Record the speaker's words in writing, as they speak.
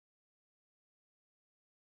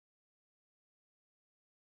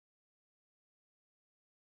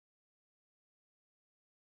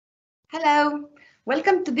Hello,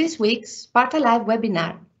 welcome to this week's Sparta Live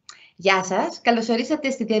webinar. Γεια σας, καλώς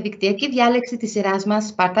ορίσατε στη διαδικτυακή διάλεξη της σειράς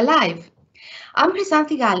μας Sparta Live. I'm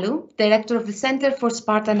Chrysanthi Galou, Director of the Center for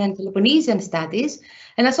Spartan and Peloponnesian Studies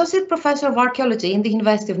and Associate Professor of Archaeology in the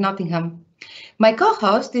University of Nottingham. My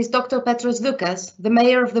co-host is Dr. Petros Doukas, the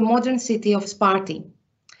Mayor of the modern city of Sparta.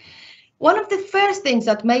 One of the first things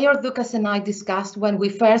that Mayor Doukas and I discussed when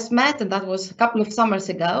we first met, and that was a couple of summers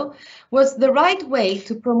ago, was the right way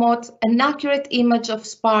to promote an accurate image of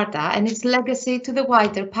Sparta and its legacy to the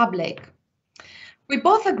wider public. We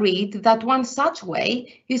both agreed that one such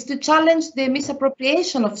way is to challenge the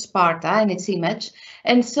misappropriation of Sparta and its image,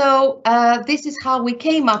 and so this is how we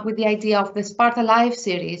came up with the idea of the Sparta Live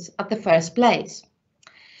series at the first place.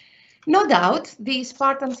 No doubt, the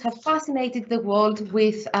Spartans have fascinated the world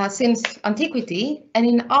since antiquity, and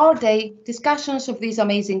in our day, discussions of these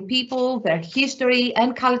amazing people, their history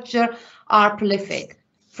and culture are prolific,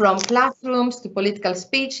 from classrooms to political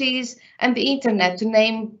speeches and the internet, to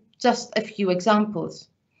name just a few examples.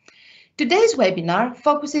 Today's webinar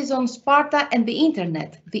focuses on Sparta and the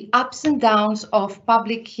internet, the ups and downs of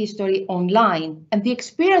public history online, and the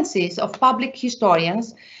experiences of public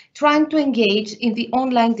historians trying to engage in the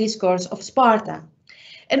online discourse of Sparta.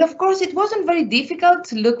 And of course, it wasn't very difficult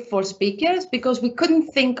to look for speakers because we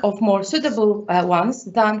couldn't think of more suitable ones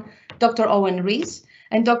than Dr. Owen Rees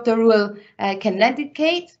and Dr. Roel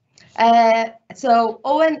Konijnendijk. So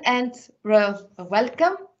Owen and Roel,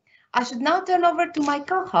 welcome. I should now turn over to my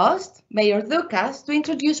co-host, Mayor Doukas, to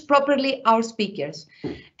introduce properly our speakers.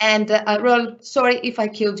 And Roel, sorry if I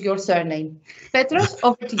killed your surname. Petros,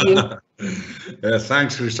 over to you.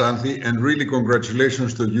 Thanks, Chrysanthi, and really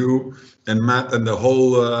congratulations to you and Matt and the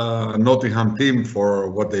whole Nottingham team for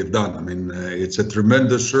what they've done. I mean, it's a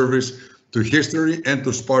tremendous service to history and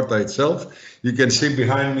to Sparta itself. You can see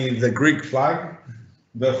behind me the Greek flag,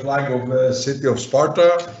 the flag of the city of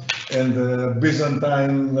Sparta, and the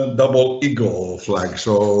Byzantine double eagle flag.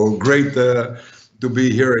 So great to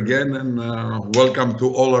be here again, and welcome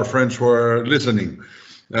to all our friends who are listening.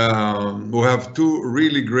 We have two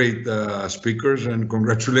really great speakers, and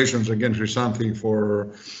congratulations again, Chrysanthi,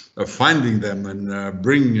 for finding them and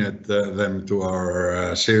bringing them to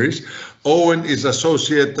our series. Owen is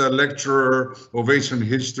Associate Lecturer of Ancient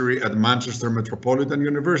History at Manchester Metropolitan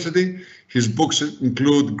University. His books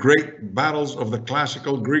include Great Battles of the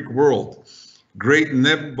Classical Greek World, Great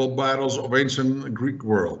Naval Battles of Ancient Greek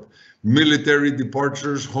World, Military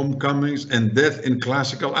Departures, Homecomings, and Death in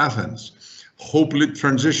Classical Athens, Hope-Lit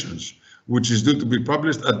Transitions, which is due to be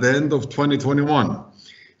published at the end of 2021.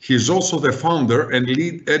 He is also the founder and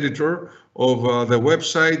lead editor of the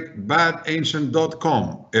website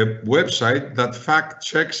badancient.com, a website that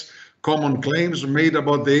fact-checks common claims made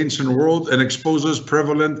about the ancient world and exposes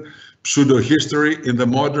prevalent pseudo-history in the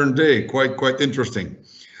modern day. Quite interesting.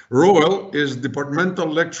 Roel is departmental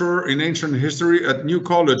lecturer in ancient history at New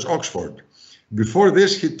College, Oxford. Before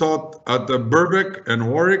this, he taught at Birkbeck and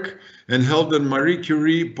Warwick and held a Marie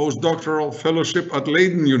Curie postdoctoral fellowship at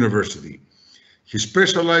Leiden University. He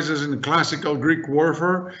specializes in classical Greek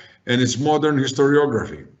warfare and its modern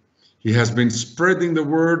historiography. He has been spreading the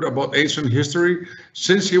word about ancient history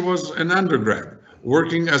since he was an undergrad,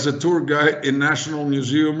 working as a tour guide in National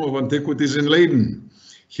Museum of Antiquities in Leiden.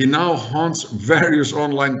 He now haunts various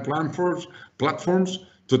online platforms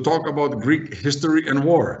to talk about Greek history and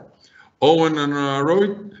war. Owen and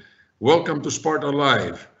Roel, welcome to Sparta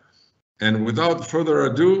Live. And without further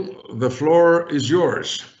ado, the floor is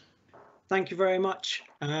yours. Thank you very much.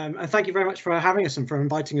 And thank you very much for having us and for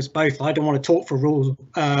inviting us both. I don't want to talk for Roel,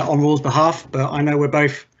 on Roel's behalf, but I know we're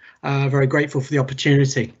both very grateful for the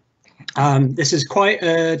opportunity. This is quite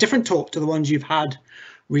a different talk to the ones you've had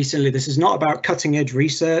recently. This is not about cutting edge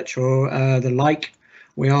research or the like.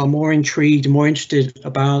 We are more intrigued, more interested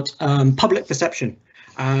about public perception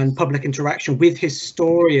and public interaction with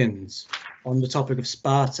historians on the topic of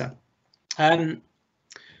Sparta. There's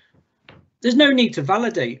no need to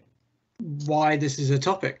validate why this is a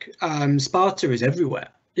topic. Sparta is everywhere.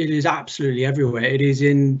 It is absolutely everywhere. It is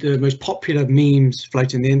in the most popular memes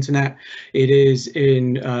floating the internet. It is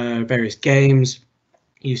in various games.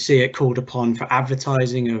 You see it called upon for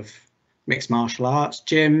advertising of mixed martial arts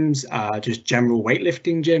gyms, just general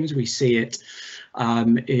weightlifting gyms. We see it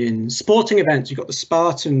in sporting events. You've got the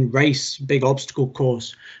Spartan race, big obstacle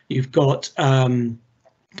course. You've got,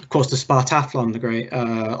 of course, the Spartathlon, the great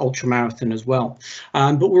ultra marathon as well.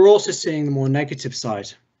 But we're also seeing the more negative side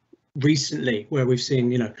recently, where we've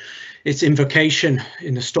seen, its invocation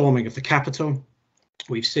in the storming of the Capitol.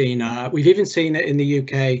 We've even seen it in the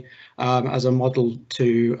UK as a model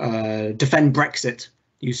to defend Brexit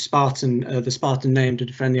use the Spartan name to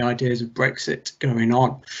defend the ideas of Brexit going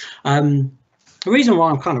on. The reason why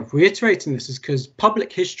I'm kind of reiterating this is because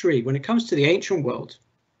public history, when it comes to the ancient world,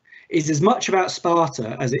 is as much about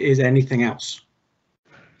Sparta as it is anything else.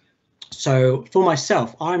 So for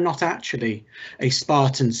myself, I'm not actually a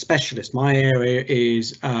Spartan specialist. My area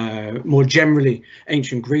is more generally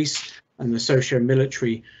ancient Greece and the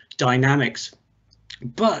socio-military dynamics.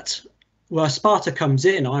 But where Sparta comes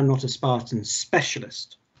in, I'm not a Spartan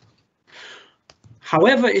specialist.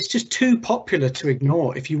 However, it's just too popular to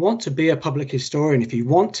ignore. If you want to be a public historian, if you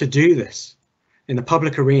want to do this in the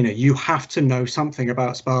public arena, you have to know something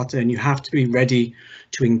about Sparta and you have to be ready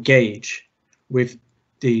to engage with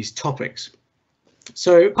these topics.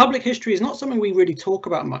 So public history is not something we really talk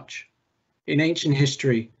about much in ancient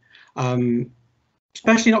history,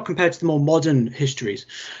 especially not compared to the more modern histories.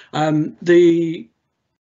 The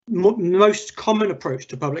most common approach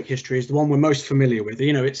to public history is the one we're most familiar with.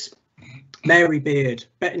 You know, it's Mary Beard,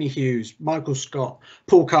 Bettany Hughes, Michael Scott,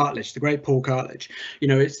 Paul Cartledge, the great Paul Cartledge. You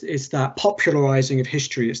know, it's that popularizing of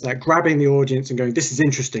history. It's that grabbing the audience and going, this is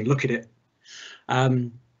interesting, look at it.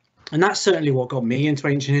 And that's certainly what got me into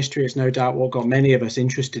ancient history. It's no doubt what got many of us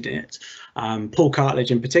interested in it. Paul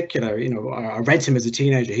Cartledge in particular, you know, I read him as a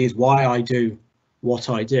teenager. He is why I do what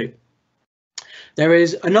I do. There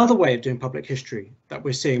is another way of doing public history that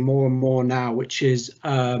we're seeing more and more now, which is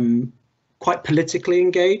quite politically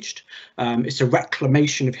engaged. It's a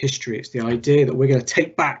reclamation of history. It's the idea that we're going to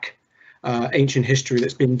take back ancient history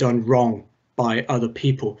that's been done wrong by other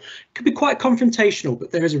people. It could be quite confrontational,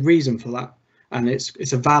 but there is a reason for that, and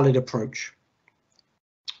it's a valid approach.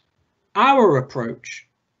 Our approach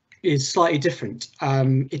is slightly different.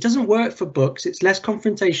 It doesn't work for books. It's less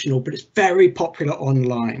confrontational, but it's very popular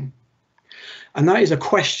online. And that is a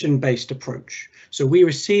question-based approach. So we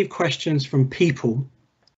receive questions from people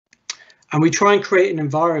and we try and create an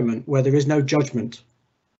environment where there is no judgment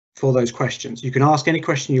for those questions. You can ask any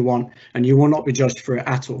question you want and you will not be judged for it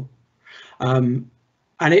at all. And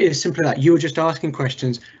it is simply that you are just asking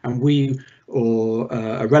questions and we or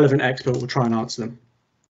a relevant expert will try and answer them.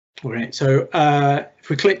 All right, so if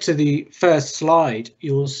we click to the first slide,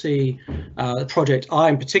 you'll see the project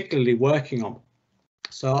I'm particularly working on.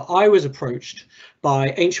 So I was approached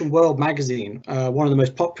by Ancient World magazine, one of the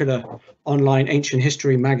most popular online ancient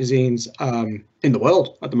history magazines in the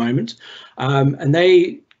world at the moment. And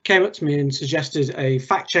they came up to me and suggested a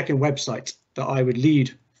fact-checking website that I would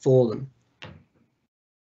lead for them.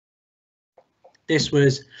 This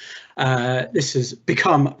has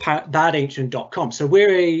become badancient.com. So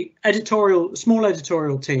we're a small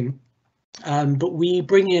editorial team, but we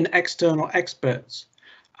bring in external experts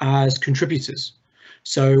as contributors.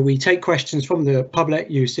 So we take questions from the public.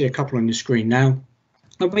 You see a couple on your screen now,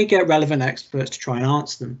 and we get relevant experts to try and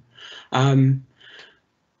answer them. On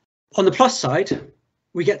the plus side,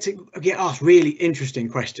 we get asked really interesting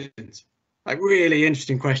questions, like really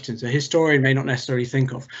interesting questions a historian may not necessarily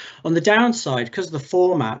think of. On the downside, because of the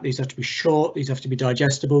format, these have to be short, these have to be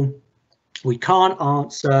digestible. We can't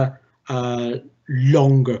answer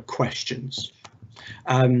longer questions.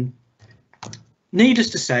 Needless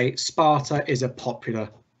to say, Sparta is a popular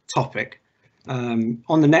topic. On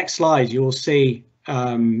the next slide, you'll see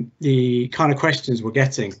the kind of questions we're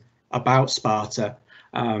getting about Sparta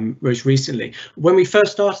most recently. When we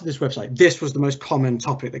first started this website, this was the most common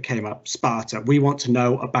topic that came up, Sparta. We want to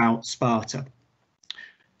know about Sparta.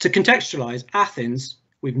 To contextualize, Athens,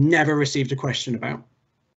 we've never received a question about,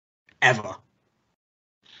 ever.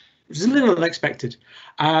 Which is a little unexpected.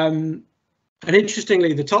 And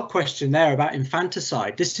interestingly, the top question there about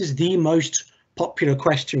infanticide, this is the most popular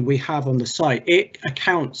question we have on the site. It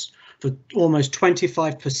accounts for almost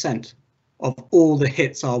 25% of all the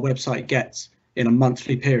hits our website gets in a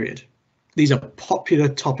monthly period. These are popular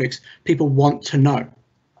topics people want to know.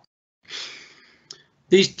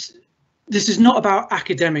 This is not about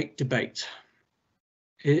academic debate.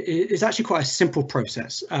 It's actually quite a simple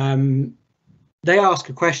process. They ask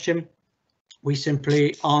a question, we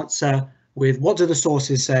simply answer with what do the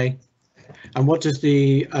sources say and what does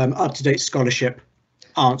the up-to-date scholarship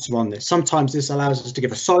answer on this. Sometimes this allows us to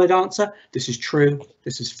give a solid answer. This is true,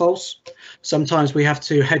 this is false. Sometimes we have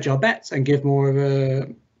to hedge our bets and give more of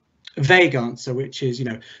a vague answer, which is, you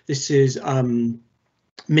know, this is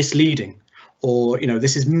misleading, or, you know,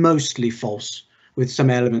 this is mostly false with some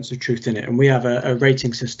elements of truth in it. And we have a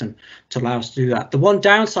rating system to allow us to do that. The one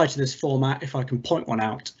downside to this format, if I can point one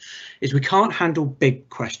out, is we can't handle big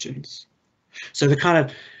questions. So the kind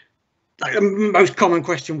of most common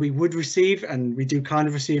question we would receive, and we do kind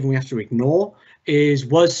of receive and we have to ignore, is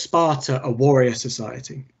was Sparta a warrior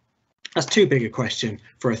society? That's too big a question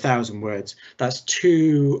for 1,000 words. That's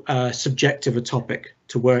too subjective a topic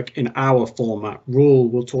to work in our format. Roel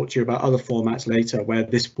will talk to you about other formats later where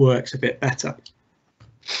this works a bit better.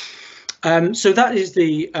 So that is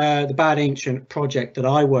the Bad Ancient project that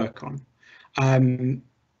I work on.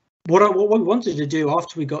 What we wanted to do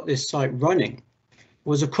after we got this site running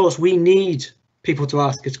was, of course, we need people to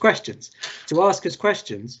ask us questions. To ask us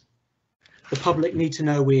questions, the public need to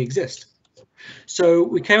know we exist. So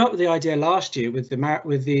we came up with the idea last year with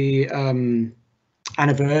the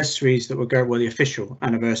anniversaries that were going, well, the official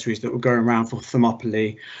anniversaries that were going around for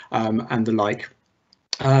Thermopylae and the like.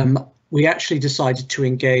 We actually decided to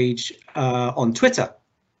engage on Twitter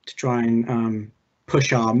to try and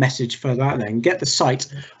push our message further out there and get the site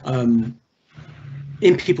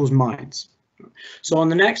in people's minds. So on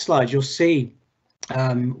the next slide, you'll see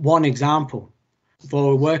one example of what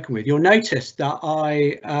we're working with. You'll notice that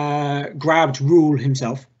I grabbed Roel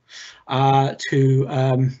himself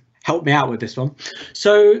to help me out with this one.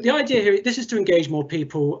 So the idea here, this is to engage more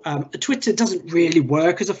people. Twitter doesn't really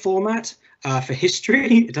work as a format for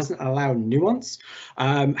history. It doesn't allow nuance.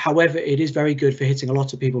 However, it is very good for hitting a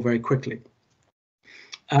lot of people very quickly.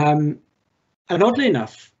 And oddly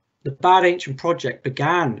enough, the Bad Ancient project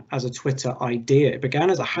began as a Twitter idea. It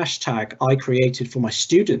began as a hashtag I created for my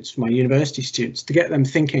students, for my university students, to get them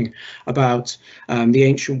thinking about the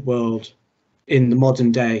ancient world in the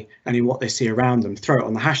modern day and in what they see around them. Throw it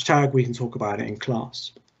on the hashtag, we can talk about it in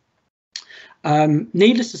class.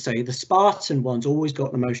 Needless to say, the Spartan ones always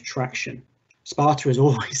got the most traction. Sparta is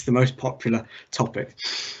always the most popular topic.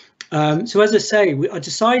 So as I say, I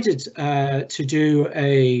decided to do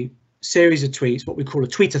a series of tweets, what we call a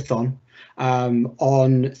tweetathon,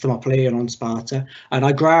 on Thermopylae and on Sparta, and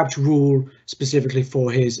I grabbed Roel specifically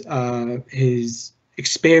for his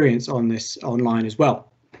experience on this online as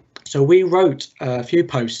well. So we wrote a few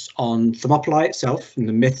posts on Thermopylae itself and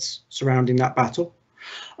the myths surrounding that battle.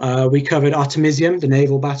 We covered Artemisium, the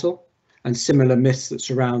naval battle, and similar myths that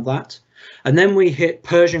surround that. And then we hit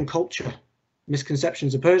Persian culture,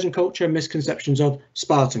 misconceptions of Persian culture, misconceptions of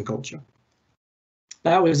Spartan culture.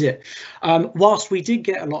 That was it. Whilst we did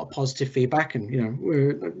get a lot of positive feedback, and you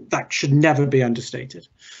know that should never be understated,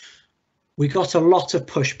 we got a lot of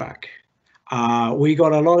pushback. We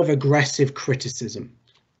got a lot of aggressive criticism.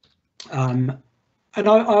 And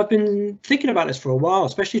I've been thinking about this for a while,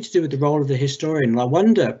 especially to do with the role of the historian. And I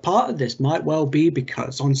wonder, part of this might well be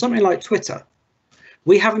because on something like Twitter,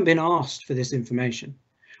 we haven't been asked for this information.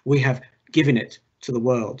 We have given it to the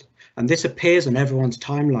world. And this appears on everyone's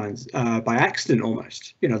timelines by accident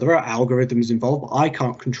almost. You know, there are algorithms involved, but I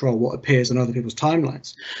can't control what appears on other people's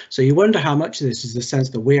timelines. So you wonder how much of this is the sense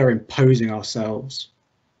that we are imposing ourselves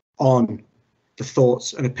on the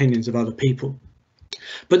thoughts and opinions of other people.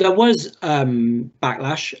 But there was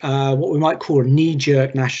backlash, what we might call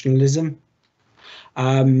knee-jerk nationalism.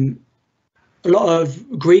 A lot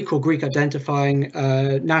of Greek or Greek identifying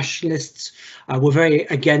nationalists were very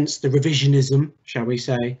against the revisionism, shall we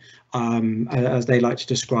say, as they like to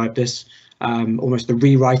describe this, almost the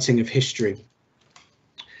rewriting of history.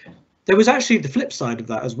 There was actually the flip side of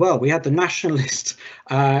that as well. We had the nationalist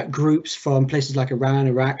groups from places like Iran,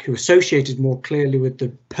 Iraq, who associated more clearly with the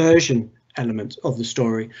Persian element of the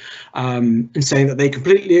story, and saying that they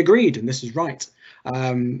completely agreed and this is right.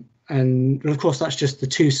 And of course, that's just the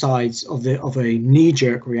two sides of a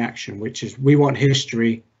knee-jerk reaction, which is we want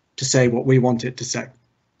history to say what we want it to say.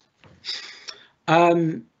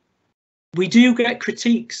 We do get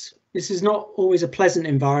critiques. This is not always a pleasant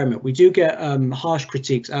environment. We do get harsh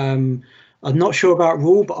critiques. I'm not sure about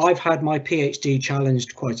Roel, but I've had my PhD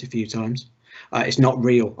challenged quite a few times. It's not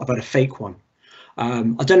real. I've had a fake one.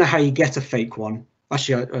 I don't know how you get a fake one.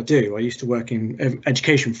 Actually, I do. I used to work in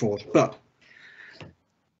education fraud, but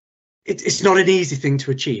it's not an easy thing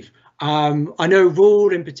to achieve. I know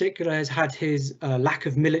Roel in particular has had his lack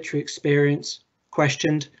of military experience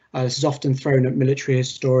questioned. This is often thrown at military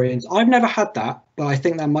historians. I've never had that, but I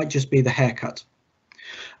think that might just be the haircut.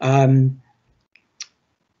 Or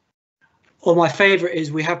my favourite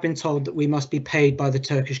is we have been told that we must be paid by the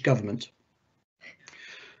Turkish government.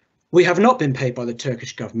 We have not been paid by the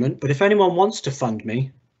Turkish government, but if anyone wants to fund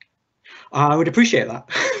me, I would appreciate that.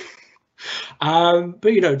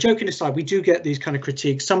 But, you know, joking aside, we do get these kind of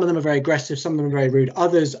critiques. Some of them are very aggressive, some of them are very rude.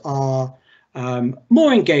 Others are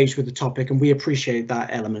more engaged with the topic, and we appreciate that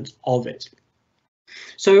element of it.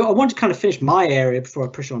 So I want to kind of finish my area before I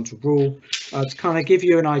push on to Roel, to kind of give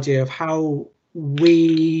you an idea of how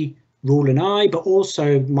we, Roel and I, but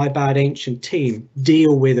also my Bad Ancient team,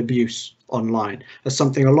 deal with abuse online. That's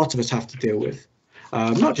something a lot of us have to deal with,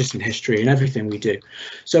 not just in history and everything we do.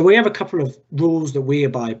 So we have a couple of rules that we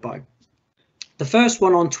abide by. The first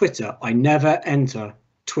one on Twitter, I never enter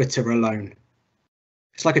Twitter alone.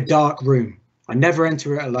 It's like a dark room. I never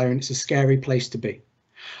enter it alone. It's a scary place to be.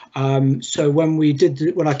 So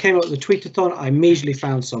when I came up with the tweetathon, I immediately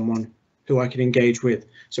found someone who I could engage with.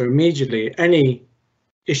 So immediately, any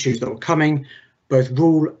issues that were coming, both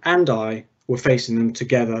Roel and I were facing them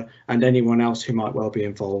together, and anyone else who might well be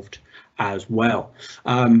involved as well.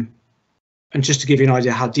 And just to give you an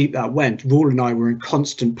idea how deep that went, Roel and I were in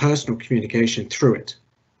constant personal communication through it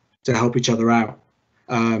to help each other out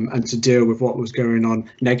and to deal with what was going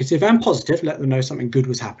on, negative and positive, let them know something good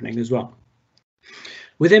was happening as well.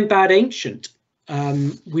 Within Bad Ancient,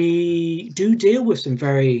 we do deal with some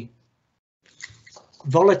very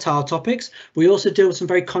volatile topics. We also deal with some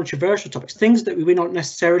very controversial topics, things that we don't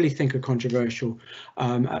necessarily think are controversial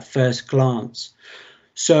at first glance.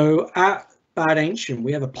 So at Bad Ancient,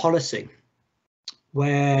 we have a policy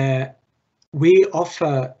where we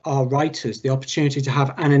offer our writers the opportunity to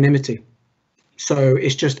have anonymity. So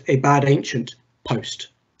it's just a Bad Ancient post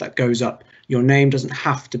that goes up. Your name doesn't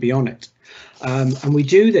have to be on it. And we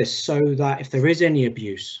do this so that if there is any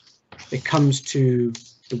abuse, it comes to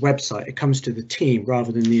the website, it comes to the team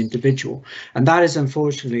rather than the individual. And that is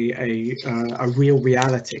unfortunately a real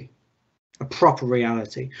reality, a proper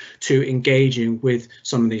reality to engaging with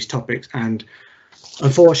some of these topics. And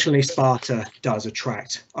unfortunately, Sparta does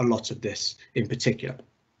attract a lot of this in particular.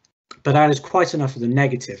 But that is quite enough of the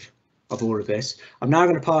negative of all of this. I'm now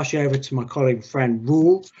going to pass you over to my colleague and friend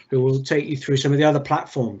Roel, who will take you through some of the other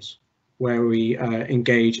platforms where we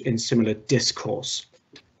engage in similar discourse.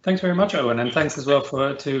 Thanks very much, Owen, and thanks as well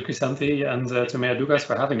to Chrysanthi and to Mea Dugas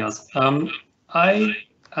for having us. I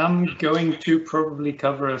am going to probably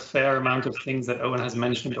cover a fair amount of things that Owen has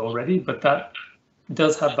mentioned already, but that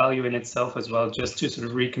does have value in itself as well, just to sort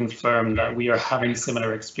of reconfirm that we are having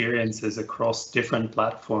similar experiences across different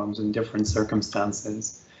platforms and different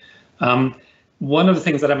circumstances. One of the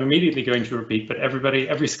things that I'm immediately going to repeat, but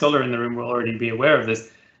every scholar in the room will already be aware of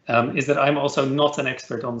this, is that I'm also not an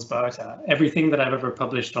expert on Sparta. Everything that I've ever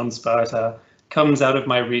published on Sparta comes out of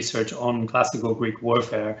my research on classical Greek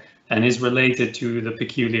warfare and is related to the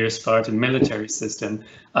peculiar Spartan military system.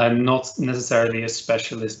 I'm not necessarily a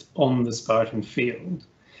specialist on the Spartan field.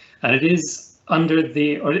 And it is in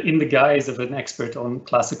the guise of an expert on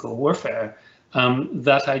classical warfare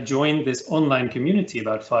that I joined this online community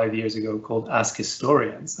about 5 years ago called Ask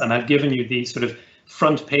Historians. And I've given you the sort of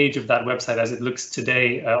front page of that website as it looks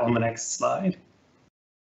today on the next slide.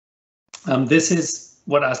 This is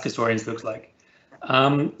what Ask Historians looks like.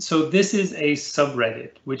 So this is a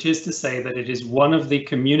subreddit, which is to say that it is one of the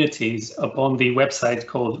communities upon the website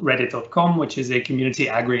called reddit.com, which is a community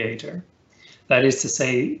aggregator. That is to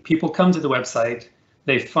say, people come to the website,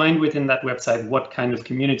 they find within that website what kind of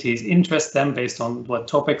communities interest them based on what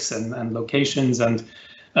topics and locations and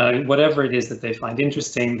whatever it is that they find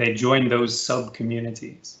interesting, they join those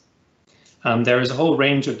sub-communities. There is a whole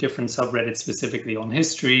range of different subreddits specifically on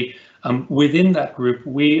history. Within that group,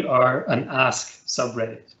 we are an Ask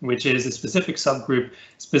subreddit, which is a specific subgroup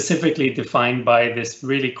specifically defined by this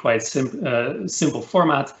really quite simple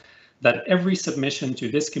format that every submission to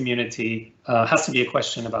this community has to be a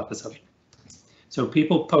question about the subject. So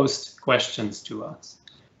people post questions to us.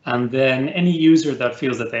 And then any user that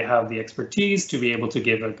feels that they have the expertise to be able to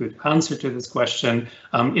give a good answer to this question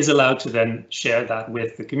is allowed to then share that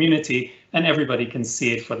with the community, and everybody can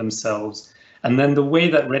see it for themselves. And then the way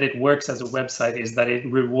that Reddit works as a website is that it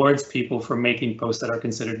rewards people for making posts that are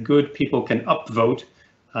considered good. People can upvote,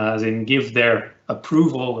 as in give their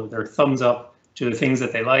approval or their thumbs up to the things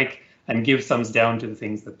that they like and give thumbs down to the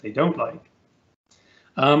things that they don't like.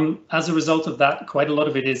 As a result of that, quite a lot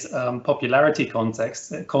of it is popularity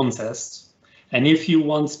contests. And if you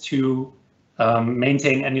want to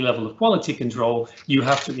maintain any level of quality control, you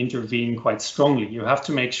have to intervene quite strongly. You have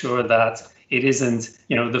to make sure that it isn't,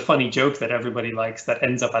 the funny joke that everybody likes that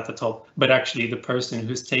ends up at the top, but actually the person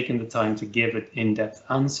who's taken the time to give an in-depth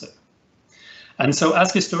answer. And so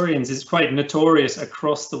Ask Historians is quite notorious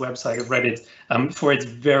across the website of Reddit for its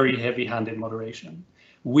very heavy-handed moderation.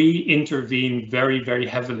 We intervene very, very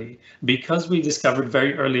heavily because we discovered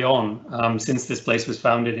very early on, since this place was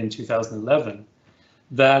founded in 2011,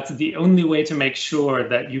 that the only way to make sure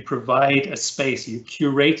that you provide a space, you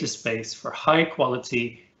curate a space for high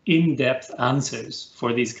quality, in-depth answers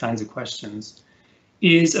for these kinds of questions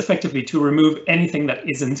is effectively to remove anything that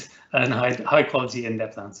isn't a high quality,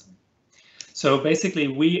 in-depth answer. So basically,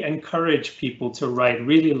 we encourage people to write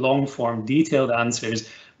really long form, detailed answers,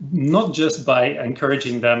 not just by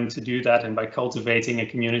encouraging them to do that and by cultivating a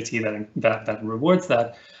community that rewards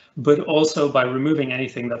that, but also by removing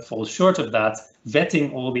anything that falls short of that,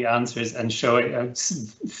 vetting all the answers and showing,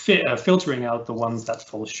 filtering out the ones that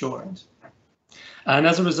fall short. And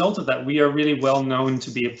as a result of that, we are really well known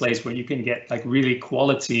to be a place where you can get like really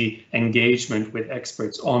quality engagement with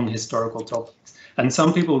experts on historical topics. And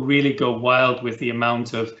some people really go wild with the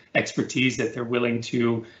amount of expertise that they're willing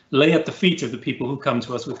to lay at the feet of the people who come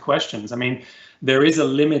to us with questions. I mean, there is a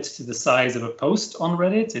limit to the size of a post on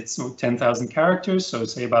Reddit. It's 10,000 characters, so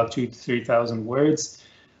say about 2,000 to 3,000 words.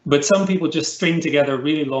 But some people just string together a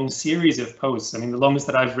really long series of posts. I mean, the longest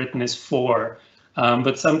that I've written is 4.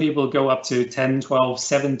 But some people go up to 10, 12,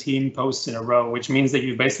 17 posts in a row, which means that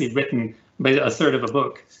you've basically written a third of a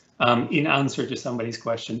book in answer to somebody's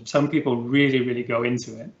question. Some people really, really go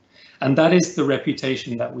into it. And that is the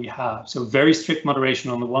reputation that we have. So very strict moderation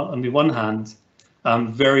on the one hand,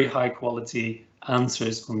 very high quality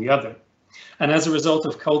answers on the other. And as a result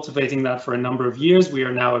of cultivating that for a number of years, we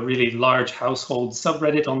are now a really large household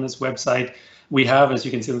subreddit on this website. We have, as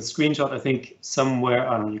you can see on the screenshot, I think somewhere,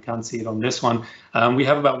 I don't know, you can't see it on this one. We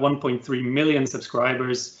have about 1.3 million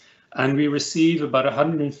subscribers, and we receive about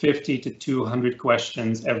 150 to 200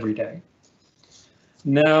 questions every day.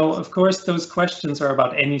 Now, of course, those questions are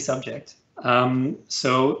about any subject.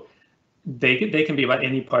 So they can be about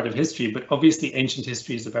any part of history, but obviously ancient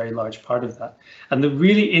history is a very large part of that. And the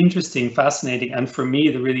really interesting, fascinating, and for me,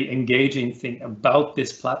 the really engaging thing about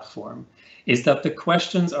this platform is that the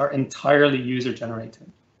questions are entirely user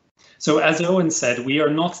generated. So as Owen said, we are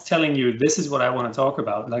not telling you this is what I want to talk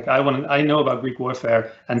about. Like I know about Greek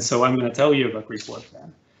warfare, and so I'm going to tell you about Greek warfare.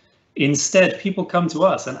 Instead, people come to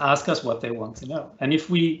us and ask us what they want to know. And if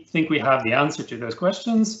we think we have the answer to those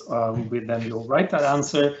questions, then we'll write that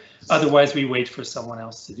answer. Otherwise, we wait for someone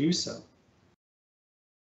else to do so.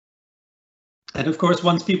 And of course,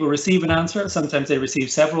 once people receive an answer, sometimes they receive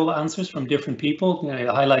several answers from different people,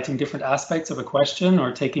 highlighting different aspects of a question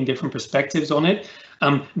or taking different perspectives on it.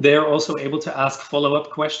 They're also able to ask follow-up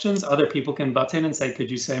questions. Other people can butt in and say, could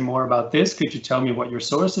you say more about this? Could you tell me what your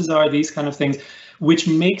sources are? These kind of things, which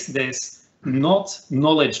makes this not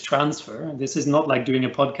knowledge transfer. This is not like doing a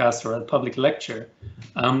podcast or a public lecture.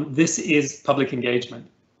 This is public engagement.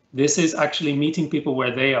 This is actually meeting people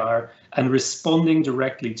where they are and responding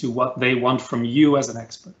directly to what they want from you as an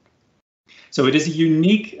expert. So it is a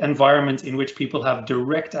unique environment in which people have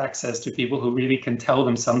direct access to people who really can tell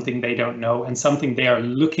them something they don't know and something they are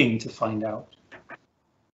looking to find out.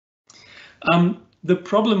 The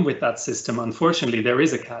problem with that system, unfortunately, there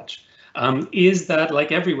is a catch, is that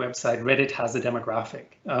like every website, Reddit has a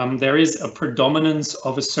demographic. There is a predominance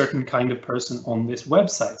of a certain kind of person on this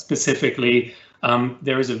website. Specifically,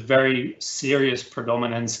 there is a very serious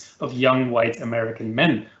predominance of young white American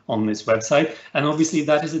men on this website. And obviously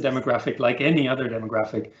that is a demographic like any other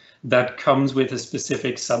demographic that comes with a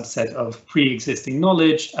specific subset of pre-existing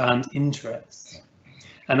knowledge and interests.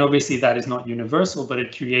 And obviously that is not universal, but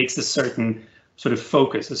it creates a certain sort of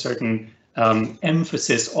focus, a certain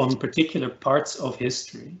emphasis on particular parts of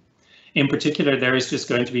history. In particular, there is just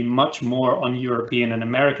going to be much more on European and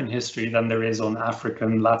American history than there is on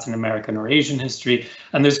African, Latin American, or Asian history.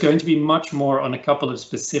 And there's going to be much more on a couple of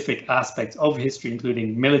specific aspects of history,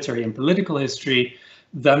 including military and political history,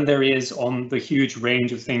 than there is on the huge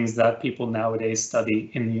range of things that people nowadays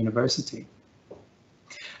study in the university.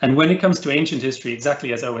 And when it comes to ancient history,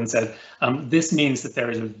 exactly as Owen said, this means that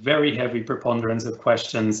there is a very heavy preponderance of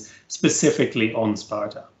questions specifically on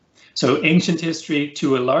Sparta. So ancient history,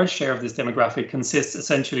 to a large share of this demographic, consists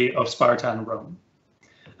essentially of Sparta and Rome.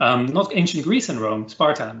 Not ancient Greece and Rome,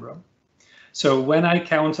 Sparta and Rome. So when I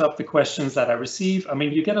count up the questions that I receive, I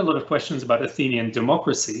mean, you get a lot of questions about Athenian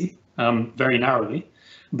democracy, very narrowly,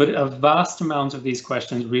 but a vast amount of these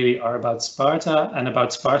questions really are about Sparta and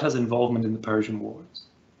about Sparta's involvement in the Persian Wars.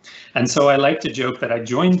 And so I like to joke that I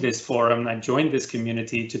joined this forum, I joined this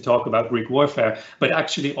community to talk about Greek warfare, but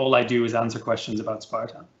actually all I do is answer questions about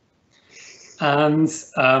Sparta. And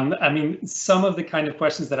I mean, some of the kind of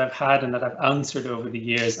questions that I've had and that I've answered over the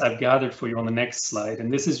years, I've gathered for you on the next slide.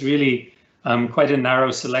 And this is really quite a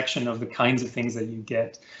narrow selection of the kinds of things that you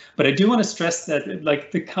get. But I do want to stress that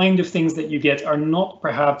like the kind of things that you get are not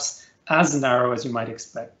perhaps as narrow as you might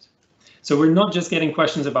expect. So we're not just getting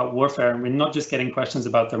questions about warfare, and we're not just getting questions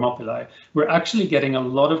about Thermopylae. We're actually getting a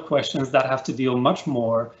lot of questions that have to deal much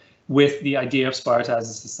more with the idea of Sparta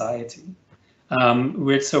as a society.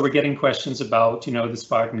 So we're getting questions about, the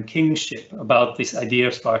Spartan kingship, about this idea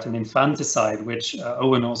of Spartan infanticide, which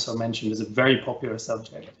Owen also mentioned is a very popular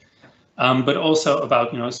subject, but also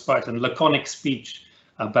about, Spartan laconic speech,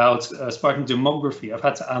 about Spartan demography. I've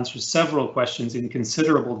had to answer several questions in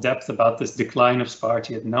considerable depth about this decline of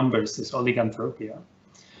Spartiate numbers, this oliganthropia.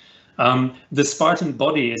 The Spartan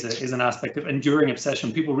body is an aspect of enduring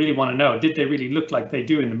obsession. People really want to know, did they really look like they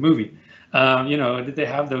do in the movie? Did they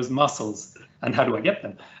have those muscles? And how do I get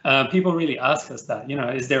them? People really ask us that,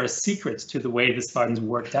 is there a secret to the way the Spartans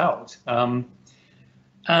worked out?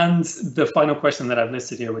 And the final question that I've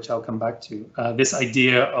listed here, which I'll come back to, this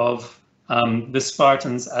idea of the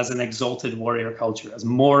Spartans as an exalted warrior culture, as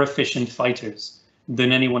more efficient fighters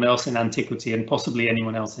than anyone else in antiquity and possibly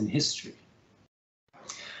anyone else in history.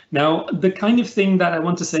 Now, the kind of thing that I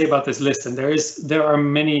want to say about this list, and there are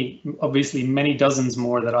obviously many dozens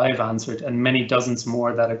more that I've answered and many dozens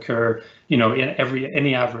more that occur, in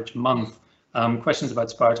any average month. Questions about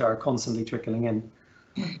Sparta are constantly trickling in.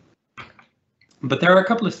 But there are a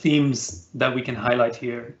couple of themes that we can highlight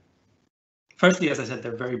here. Firstly, as I said,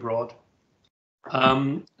 they're very broad.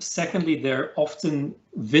 Secondly, they're often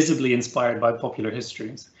visibly inspired by popular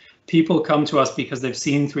histories. People come to us because they've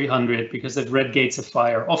seen 300, because they've read Gates of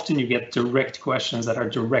Fire. Often you get direct questions that are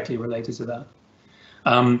directly related to that.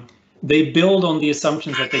 They build on the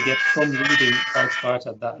assumptions that they get from reading about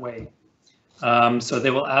Sparta that way. So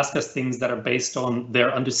they will ask us things that are based on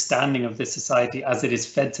their understanding of this society as it is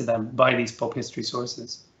fed to them by these pop history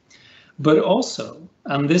sources. But also,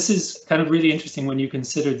 and this is kind of really interesting when you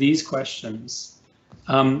consider these questions,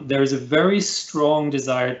 there is a very strong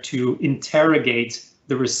desire to interrogate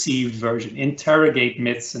the received version, interrogate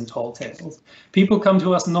myths and tall tales. People come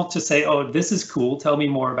to us not to say, oh, this is cool, tell me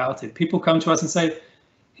more about it. People come to us and say,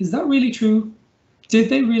 is that really true? Did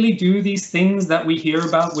they really do these things that we hear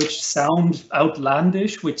about, which sound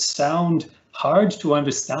outlandish, which sound hard to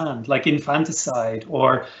understand, like infanticide,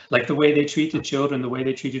 or like the way they treated children, the way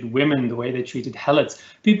they treated women, the way they treated helots?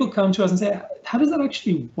 People come to us and say, how does that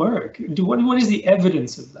actually work? What is the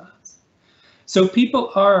evidence of that? So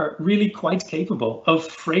people are really quite capable of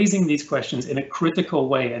phrasing these questions in a critical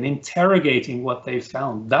way and interrogating what they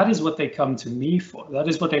found. That is what they come to me for. That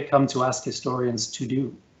is what they come to ask historians to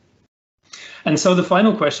do. And so the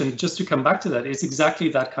final question, just to come back to that, is exactly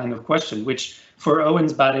that kind of question, which for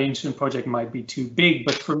Owen's Bad Ancient project might be too big,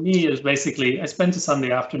 but for me is basically, I spent a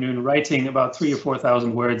Sunday afternoon writing about 3,000 or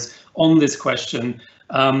 4,000 words on this question.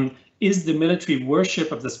 Is the military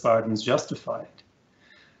worship of the Spartans justified?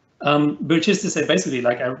 Which is to say, basically,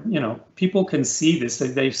 like, people can see this.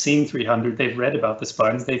 They've seen 300. They've read about the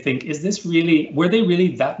Spartans. They think, is this really? Were they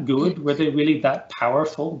really that good? Were they really that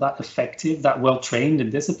powerful, that effective, that well trained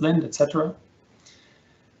and disciplined, etc.?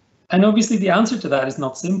 And obviously, the answer to that is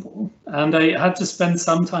not simple. And I had to spend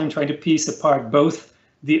some time trying to piece apart both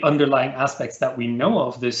the underlying aspects that we know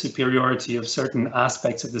of, the superiority of certain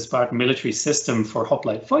aspects of the Spartan military system for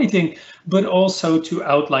hoplite fighting, but also to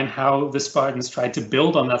outline how the Spartans tried to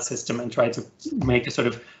build on that system and tried to make a sort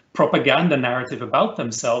of propaganda narrative about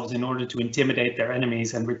themselves in order to intimidate their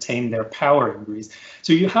enemies and retain their power in Greece.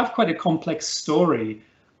 So you have quite a complex story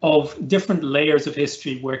of different layers of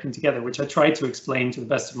history working together, which I tried to explain to the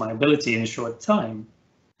best of my ability in a short time.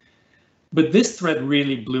 But this thread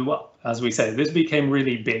really blew up, as we say. This became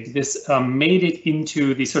really big. This made it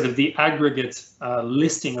into the sort of the aggregate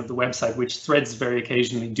listing of the website, which threads very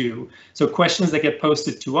occasionally do. So questions that get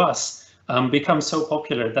posted to us become so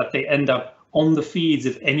popular that they end up on the feeds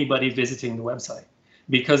of anybody visiting the website,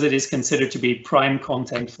 because it is considered to be prime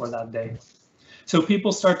content for that day. So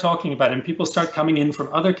people start talking about it, and people start coming in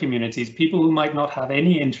from other communities, people who might not have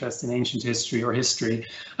any interest in ancient history or history.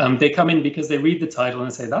 They come in because they read the title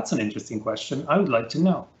and say, that's an interesting question, I would like to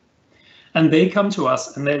know. And they come to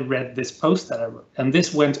us and they read this post that I wrote, and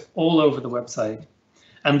this went all over the website.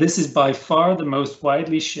 And this is by far the most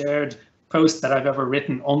widely shared post that I've ever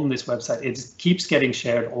written on this website. It keeps getting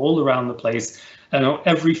shared all around the place.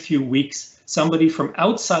 Every few weeks, somebody from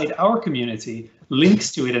outside our community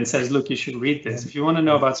links to it and says, look, you should read this. If you want to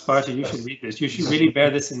know about Sparta, you should read this. You should really bear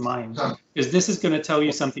this in mind, because this is going to tell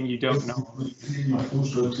you something you don't know.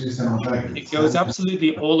 It goes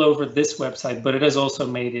absolutely all over this website, but it has also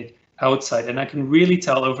made it outside. And I can really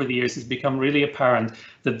tell over the years, it's become really apparent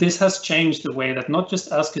that this has changed the way that not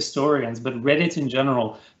just us historians, but Reddit in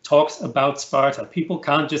general talks about Sparta. People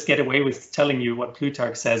can't just get away with telling you what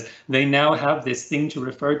Plutarch says. They now have this thing to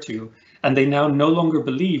refer to, and they now no longer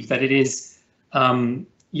believe that it is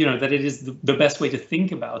that it is the best way to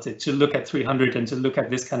think about it, to look at 300 and to look at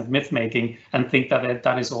this kind of myth making and think that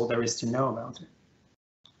that is all there is to know about it.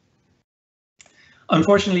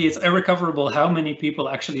 Unfortunately, it's irrecoverable how many people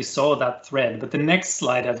actually saw that thread, but the next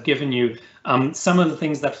slide I've given you some of the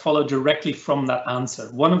things that follow directly from that answer.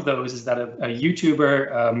 One of those is that a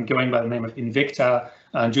YouTuber going by the name of Invicta,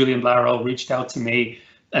 Julian Blarrell, reached out to me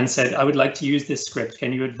and said, I would like to use this script.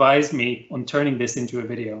 Can you advise me on turning this into a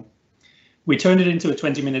video? We turned it into a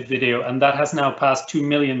 20-minute video, and that has now passed 2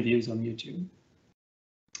 million views on YouTube.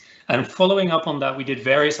 And following up on that, we did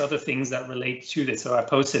various other things that relate to this. So I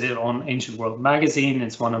posted it on Ancient World magazine.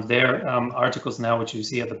 It's one of their articles now, which you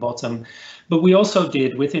see at the bottom. But we also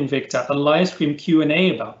did with Invicta a live stream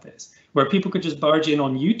Q&A about this, where people could just barge in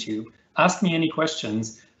on YouTube, ask me any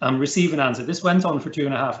questions, receive an answer. This went on for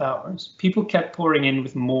 2.5 hours. People kept pouring in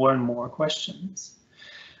with more and more questions.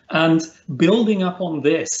 And building up on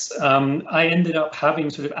this, I ended up having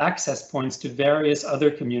sort of access points to various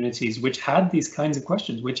other communities which had these kinds of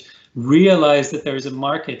questions, which realized that there is a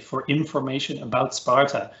market for information about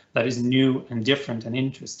Sparta that is new and different and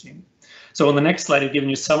interesting. So on the next slide, I've given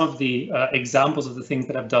you some of the examples of the things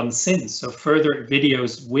that I've done since. So further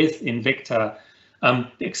videos with Invicta,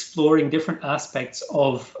 exploring different aspects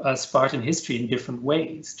of Spartan history in different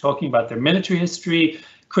ways, talking about their military history,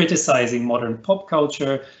 criticizing modern pop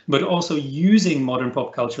culture, but also using modern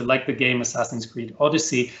pop culture like the game Assassin's Creed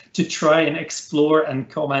Odyssey to try and explore and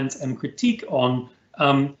comment and critique on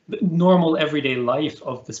the normal everyday life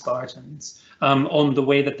of the Spartans, on the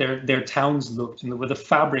way that their towns looked and the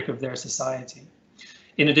fabric of their society.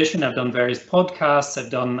 In addition, I've done various podcasts.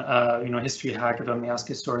 I've done, History Hack. I've done the Ask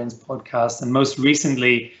Historians podcast, and most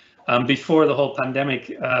recently, before the whole pandemic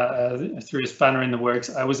threw a spanner in the works,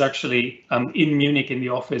 I was actually in Munich in the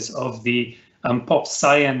office of the pop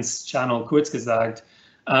science channel Kurzgesagt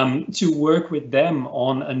to work with them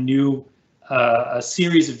on a new a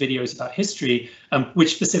series of videos about history,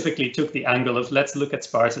 which specifically took the angle of let's look at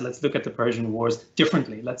Sparta, let's look at the Persian Wars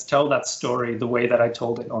differently. Let's tell that story the way that I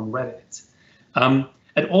told it on Reddit.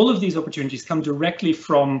 And all of these opportunities come directly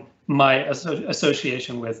from my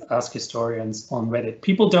association with Ask Historians on Reddit.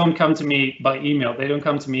 People don't come to me by email. They don't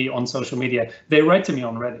come to me on social media. They write to me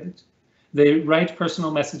on Reddit. They write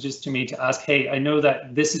personal messages to me to ask, hey, I know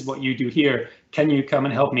that this is what you do here. Can you come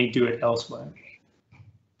and help me do it elsewhere?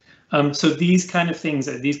 So these kind of things,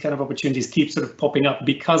 these kind of opportunities keep sort of popping up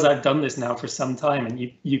because I've done this now for some time,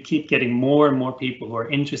 and you keep getting more and more people who are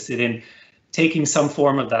interested in taking some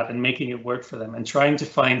form of that and making it work for them and trying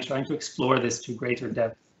to explore this to greater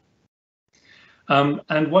depth.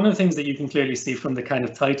 And one of the things that you can clearly see from the kind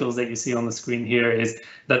of titles that you see on the screen here is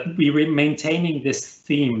that we're maintaining this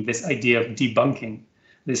theme, this idea of debunking,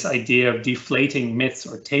 this idea of deflating myths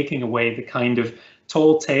or taking away the kind of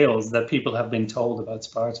tall tales that people have been told about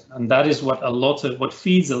Sparta. And that is what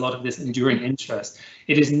feeds a lot of this enduring interest.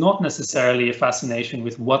 It is not necessarily a fascination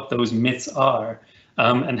with what those myths are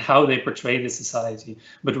and how they portray the society,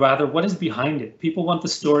 but rather what is behind it. People want the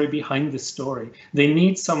story behind the story. They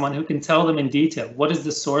need someone who can tell them in detail, what is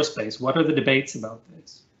the source base? What are the debates about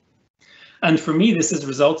this? And for me, this has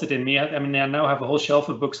resulted in me, I now have a whole shelf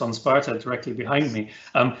of books on Sparta directly behind me,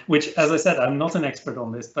 which, as I said, I'm not an expert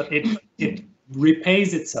on this, but it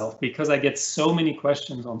repays itself because I get so many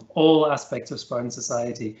questions on all aspects of Spartan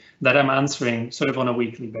society that I'm answering sort of on a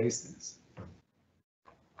weekly basis.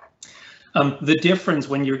 The difference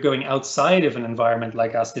when you're going outside of an environment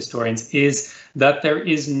like Ask Historians is that there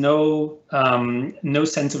is no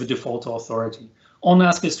sense of a default authority. On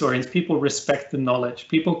Ask Historians, people respect the knowledge.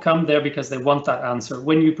 People come there because they want that answer.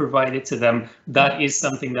 When you provide it to them, that is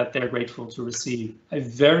something that they're grateful to receive. I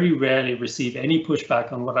very rarely receive any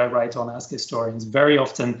pushback on what I write on Ask Historians. Very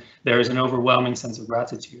often, there is an overwhelming sense of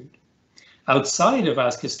gratitude. Outside of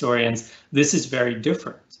Ask Historians, this is very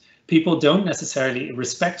different. People don't necessarily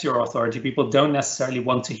respect your authority. People don't necessarily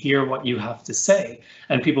want to hear what you have to say.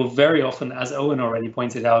 And people very often, as Owen already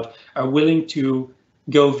pointed out, are willing to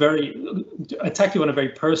attack you on a very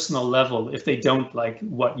personal level if they don't like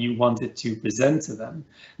what you wanted to present to them.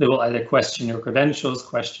 They will either question your credentials,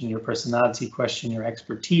 question your personality, question your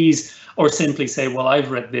expertise, or simply say, well,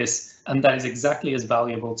 I've read this and that is exactly as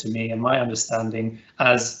valuable to me and my understanding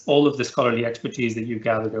as all of the scholarly expertise that you've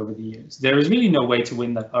gathered over the years. There is really no way to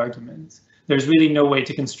win that argument. There's really no way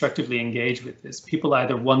to constructively engage with this. People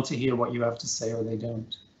either want to hear what you have to say or they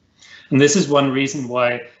don't. And this is one reason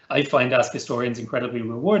why I find Ask Historians incredibly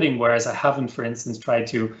rewarding, whereas I haven't, for instance, tried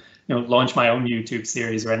to launch my own YouTube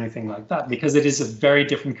series or anything like that, because it is a very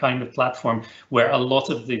different kind of platform where a lot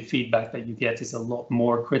of the feedback that you get is a lot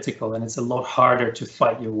more critical and it's a lot harder to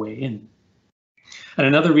fight your way in. And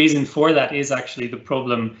another reason for that is actually the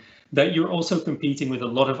problem that you're also competing with a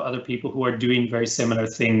lot of other people who are doing very similar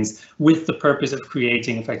things with the purpose of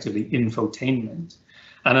creating effectively infotainment.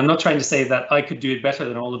 And I'm not trying to say that I could do it better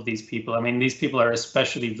than all of these people. I mean, these people are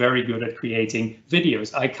especially very good at creating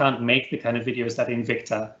videos. I can't make the kind of videos that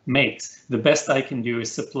Invicta makes. The best I can do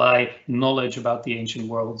is supply knowledge about the ancient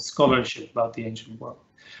world, scholarship about the ancient world.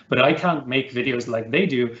 But I can't make videos like they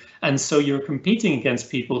do. And so you're competing against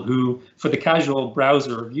people who, for the casual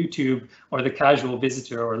browser of YouTube or the casual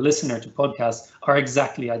visitor or listener to podcasts, are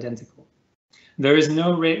exactly identical. There is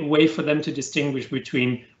no way for them to distinguish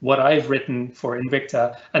between what I've written for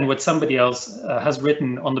Invicta and what somebody else has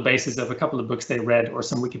written on the basis of a couple of books they read or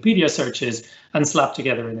some Wikipedia searches and slapped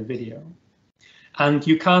together in a video. And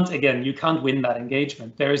you can't win that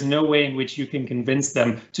engagement. There is no way in which you can convince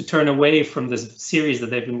them to turn away from this series that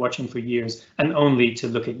they've been watching for years and only to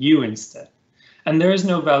look at you instead. And there is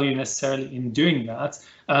no value necessarily in doing that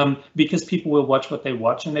because people will watch what they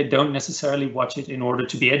watch and they don't necessarily watch it in order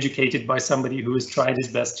to be educated by somebody who has tried his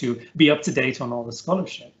best to be up to date on all the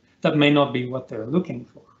scholarship. That may not be what they're looking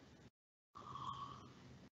for.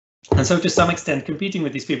 And so to some extent, competing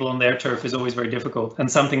with these people on their turf is always very difficult and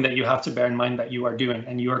something that you have to bear in mind that you are doing,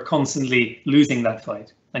 and you are constantly losing that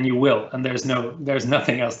fight, and you will, and there's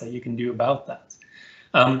nothing else that you can do about that.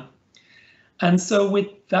 And so with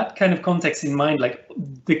that kind of context in mind, like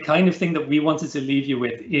the kind of thing that we wanted to leave you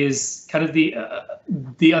with is kind of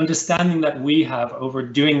the understanding that we have over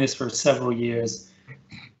doing this for several years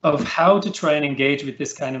of how to try and engage with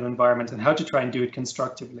this kind of environment and how to try and do it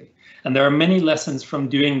constructively. And there are many lessons from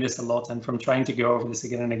doing this a lot and from trying to go over this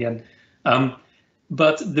again and again.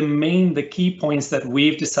 But the key points that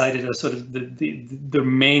we've decided are sort of the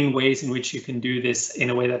main ways in which you can do this in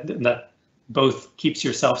a way that both keeps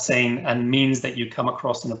yourself sane and means that you come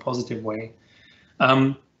across in a positive way.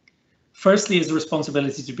 Firstly is the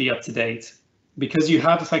responsibility to be up to date, because you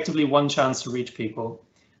have effectively one chance to reach people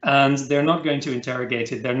and they're not going to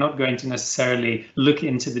interrogate it. They're not going to necessarily look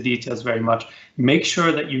into the details very much. Make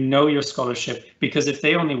sure that you know your scholarship, because if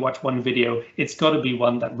they only watch one video, it's got to be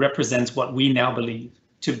one that represents what we now believe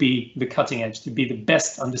to be the cutting edge, to be the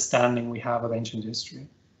best understanding we have of ancient history.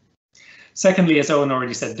 Secondly, as Owen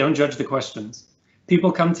already said, don't judge the questions.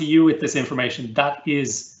 People come to you with this information. That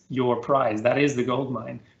is your prize. That is the gold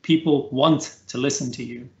mine. People want to listen to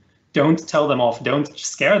you. Don't tell them off. Don't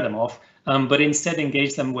scare them off, but instead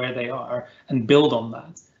engage them where they are and build on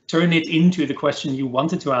that. Turn it into the question you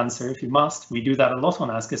wanted to answer if you must. We do that a lot on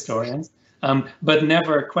Ask Historians, but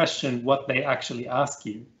never question what they actually ask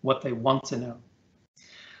you, what they want to know.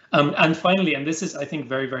 And finally, and this is, I think,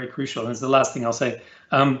 very, very crucial, and it's the last thing I'll say,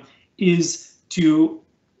 is to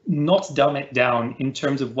not dumb it down in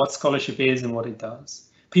terms of what scholarship is and what it does.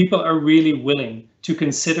 People are really willing to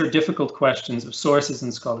consider difficult questions of sources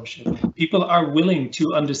and scholarship. People are willing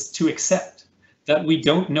to accept that we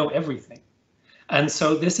don't know everything. And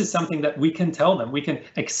so this is something that we can tell them. We can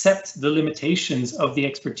accept the limitations of the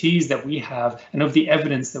expertise that we have and of the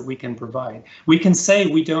evidence that we can provide. We can say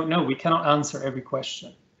we don't know, we cannot answer every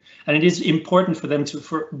question. And it is important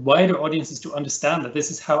for wider audiences to understand that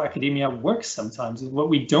this is how academia works sometimes. What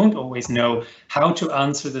we don't always know, how to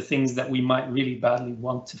answer the things that we might really badly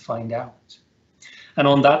want to find out. And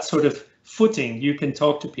on that sort of footing, you can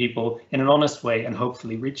talk to people in an honest way and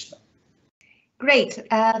hopefully reach them. Great.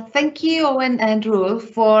 Thank you, Owen and Roel,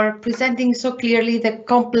 for presenting so clearly the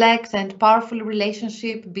complex and powerful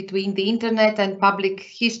relationship between the internet and public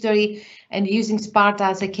history and using Sparta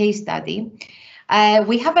as a case study.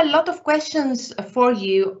 We have a lot of questions for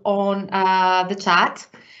you on the chat,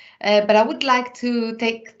 but I would like to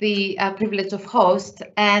take the privilege of host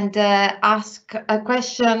and ask a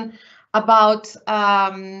question about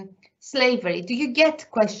slavery. Do you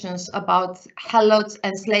get questions about helots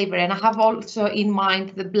and slavery? And I have also in mind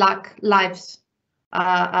the Black Lives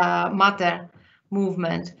Matter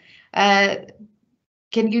movement. Can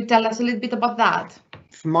you tell us a little bit about that?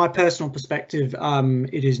 From my personal perspective,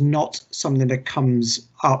 it is not something that comes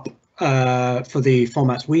up for the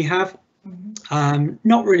formats we have.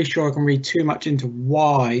 Not really sure I can read too much into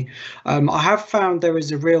why. I have found there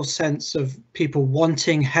is a real sense of people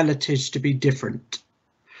wanting heritage to be different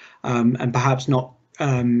and perhaps not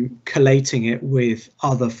collating it with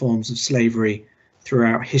other forms of slavery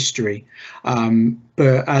throughout history.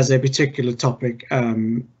 But as a particular topic,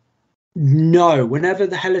 no, whenever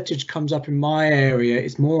the heritage comes up in my area,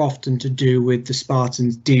 it's more often to do with the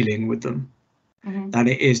Spartans dealing with them than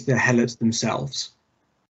it is the helots themselves.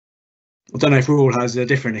 I don't know if Roel has a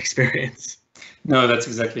different experience. No, that's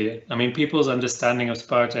exactly it. I mean, people's understanding of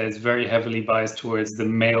Sparta is very heavily biased towards the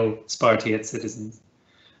male Spartiate citizens.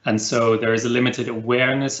 And so there is a limited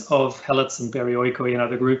awareness of helots and perioikoi and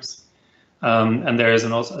other groups. And there is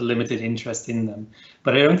also a limited interest in them.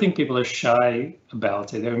 But I don't think people are shy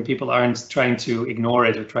about it. I mean, people aren't trying to ignore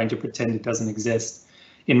it or trying to pretend it doesn't exist.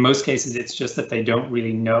 In most cases, it's just that they don't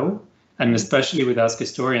really know. And especially with Ask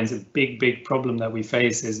Historians, a big problem that we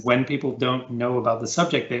face is when people don't know about the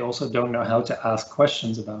subject, they also don't know how to ask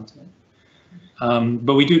questions about it.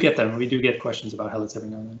 But we do get them. We do get questions about Helots every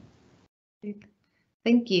now and then.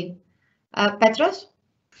 Thank you. Petros?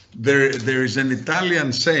 There is an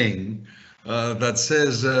Italian saying that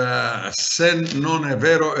says "sen non è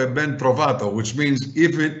vero e ben trovato," which means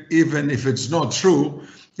even if it's not true,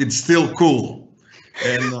 it's still cool.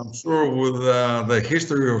 And I'm sure with the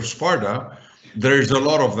history of Sparta, there is a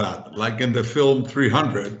lot of that. Like in the film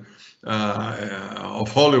 300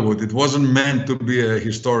 of Hollywood, it wasn't meant to be a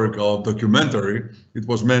historical documentary. It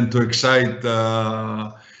was meant to excite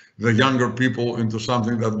the younger people into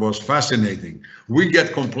something that was fascinating. We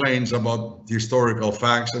get complaints about historical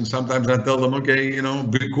facts, and sometimes I tell them, okay, you know,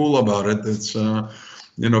 be cool about it. It's,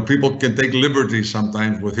 you know, people can take liberties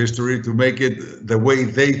sometimes with history to make it the way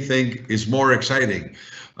they think is more exciting.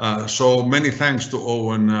 So many thanks to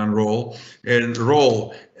Owen and Roel. And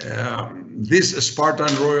Roel, this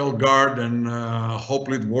Spartan Royal Guard and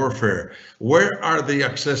hoplite warfare, where are they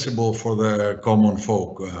accessible for the common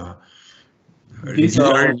folk? Are you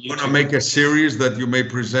going to make a series that you may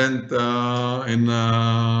present in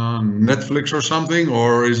Netflix or something,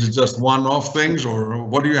 or is it just one-off things, or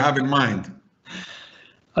what do you have in mind?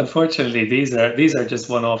 Unfortunately, these are just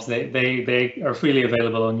one-offs. They are freely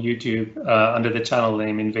available on YouTube under the channel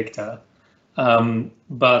name Invicta.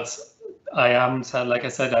 But I am, like I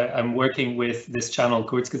said, I'm working with this channel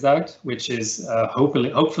Kurzgesagt, which is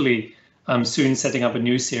hopefully soon setting up a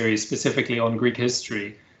new series specifically on Greek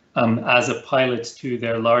history. As a pilot to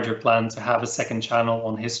their larger plan to have a second channel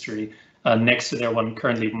on history next to their one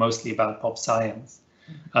currently mostly about pop science.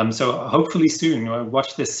 So hopefully soon,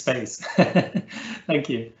 watch this space. Thank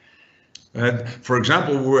you. And for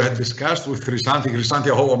example, we had discussed with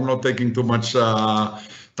Chrysanthi, I hope I'm not taking too much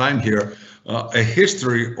time here, a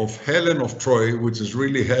history of Helen of Troy, which is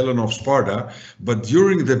really Helen of Sparta, but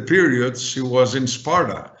during the period she was in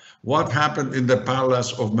Sparta. What happened in the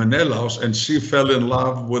palace of Menelaus, and she fell in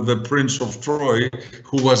love with the prince of Troy,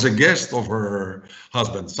 who was a guest of her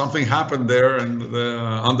husband. Something happened there and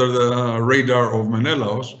under the radar of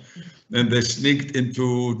Menelaus, and they sneaked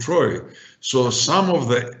into Troy. So some of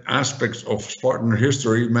the aspects of Spartan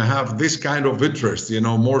history may have this kind of interest, you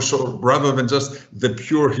know, more so rather than just the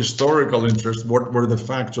pure historical interest. What were the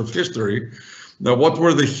facts of history? Now, what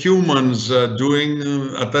were the humans doing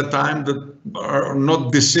at that time that are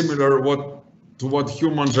not dissimilar to what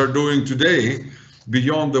humans are doing today,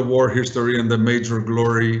 beyond the war history and the major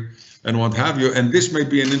glory and what have you? And this may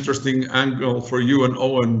be an interesting angle for you and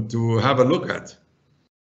Owen to have a look at.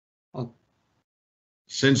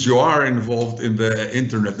 Since you are involved in the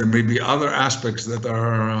internet, there may be other aspects that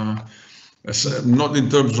are not in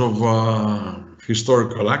terms of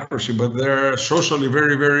historical accuracy, but they're socially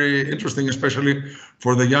very, very interesting, especially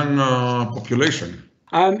for the young population.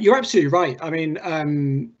 You're absolutely right. I mean,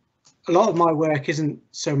 a lot of my work isn't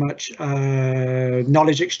so much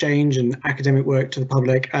knowledge exchange and academic work to the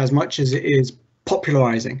public as much as it is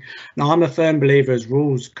popularizing. Now, I'm a firm believer, as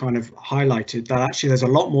Roel's kind of highlighted, that actually there's a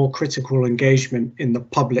lot more critical engagement in the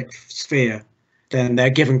public sphere than they're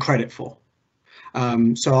given credit for.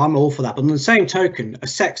 So I'm all for that. But on the same token, a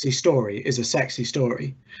sexy story is a sexy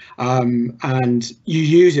story, and you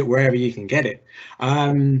use it wherever you can get it.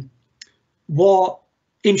 What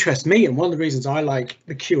interests me, and one of the reasons I like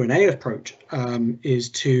the Q&A approach, is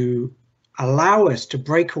to allow us to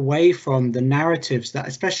break away from the narratives that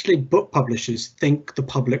especially book publishers think the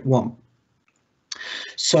public want.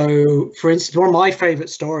 So, for instance, one of my favorite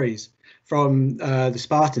stories from the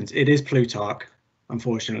Spartans, it is Plutarch,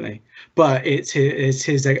 unfortunately, but it's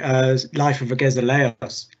his life of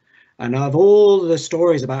Agesilaus. And of all the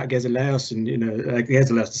stories about Agesilaus, and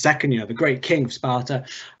Agesilaus II, the great king of Sparta,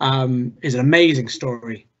 is an amazing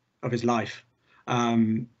story of his life,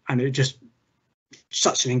 and it just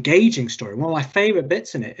such an engaging story. One of my favorite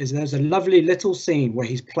bits in it is there's a lovely little scene where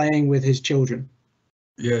he's playing with his children.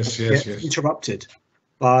 Yes. Interrupted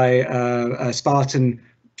by a Spartan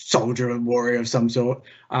soldier and warrior of some sort,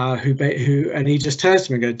 and he just turns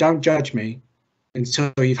to me and goes, "Don't judge me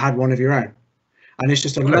until you've had one of your own." And it's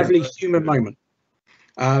just a lovely human moment.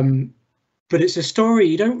 But it's a story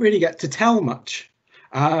you don't really get to tell much.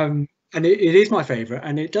 And it is my favorite,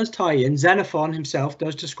 and it does tie in. Xenophon himself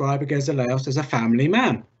does describe Agesilaus as a family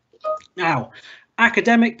man. Now,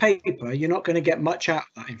 academic paper, you're not going to get much out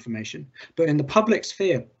of that information, but in the public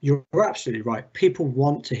sphere, you're absolutely right. People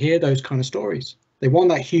want to hear those kind of stories. They want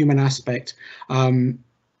that human aspect. But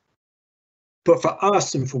for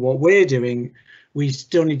us and for what we're doing, we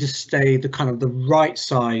still need to stay the right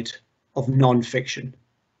side of non-fiction,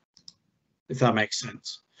 if that makes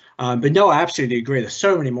sense. But no, I absolutely agree. There's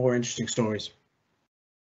so many more interesting stories.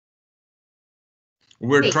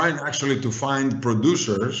 We're trying actually to find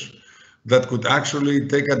producers that could actually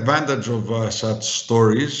take advantage of such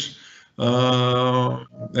stories and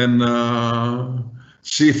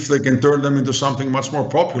see if they can turn them into something much more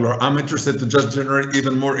popular. I'm interested to just generate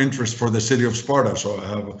even more interest for the city of Sparta, so I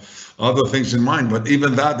have other things in mind. But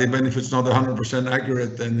even that, even if it's not 100%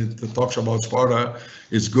 accurate and it talks about Sparta,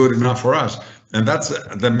 it's good enough for us. And that's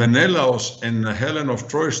the Menelaus and Helen of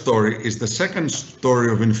Troy story is the second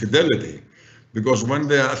story of infidelity, because when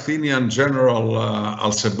the Athenian general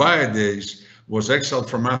Alcibiades was exiled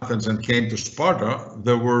from Athens and came to Sparta,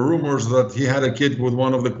 there were rumors that he had a kid with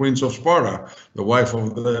one of the queens of Sparta, the wife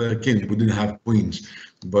of the king. We didn't have queens,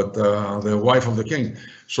 but the wife of the king.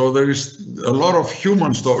 So there is a lot of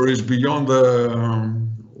human stories beyond the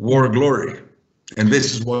war glory. And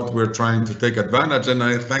this is what we're trying to take advantage. And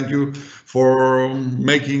I thank you for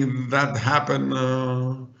making that happen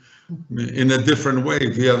in a different way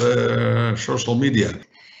via the social media.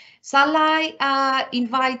 Shall I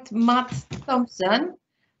invite Matt Thompson,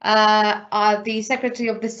 the secretary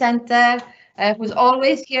of the center, who's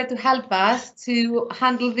always here to help us to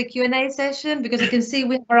handle the Q&A session, because I can see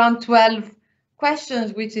we have around 12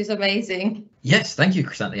 questions, which is amazing. Yes, thank you,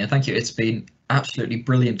 Chrysanthi, and thank you. It's been absolutely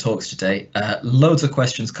brilliant talks today. Loads of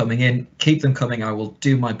questions coming in. Keep them coming. I will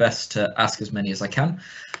do my best to ask as many as I can.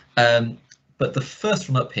 But the first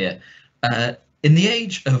one up here, in the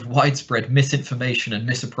age of widespread misinformation and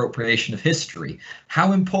misappropriation of history,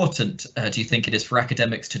 how important do you think it is for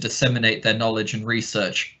academics to disseminate their knowledge and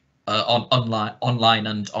research online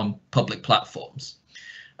and on public platforms?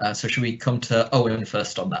 So should we come to Owen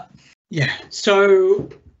first on that? Yeah, so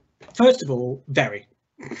first of all, very.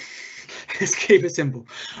 Let's keep it simple.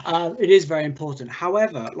 It is very important.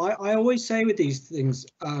 However, like I always say with these things,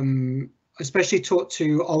 especially talk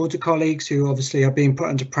to older colleagues who obviously are being put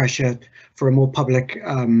under pressure for a more public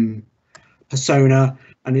persona.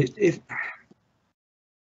 And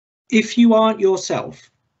if you aren't yourself,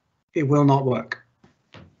 it will not work.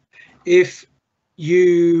 If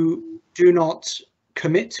you do not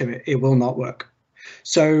commit to it, it will not work.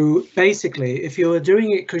 So basically, if you're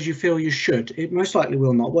doing it because you feel you should, it most likely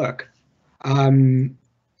will not work. And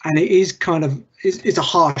it is kind of, it's a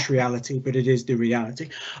harsh reality, but it is the reality.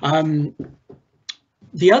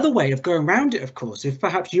 The other way of going around it, of course, if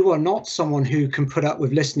perhaps you are not someone who can put up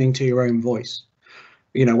with listening to your own voice,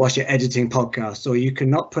 you know, whilst you're editing podcasts, or you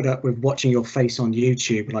cannot put up with watching your face on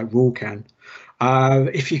YouTube like Roel can.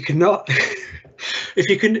 If you cannot,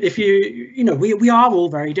 you know, we are all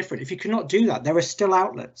very different. If you cannot do that, there are still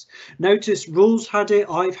outlets. Notice Roel's had it,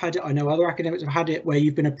 I've had it, I know other academics have had it, where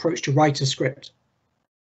you've been approached to write a script.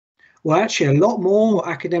 Well, actually, a lot more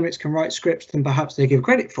academics can write scripts than perhaps they give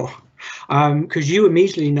credit for, because you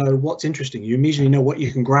immediately know what's interesting. You immediately know what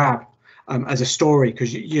you can grab as a story,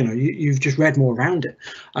 because you've just read more around it.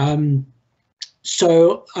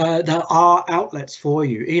 So there are outlets for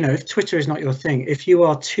you. You know, if Twitter is not your thing, if you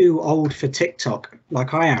are too old for TikTok,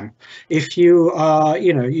 like I am, if you are,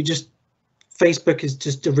 Facebook is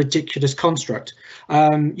just a ridiculous construct.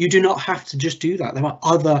 You do not have to just do that. There are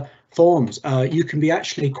other forms. You can be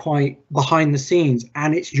actually quite behind the scenes,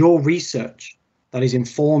 and it's your research that is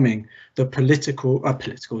informing the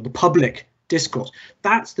the public discourse.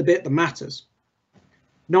 That's the bit that matters,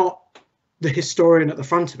 not the historian at the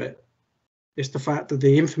front of it. It's the fact that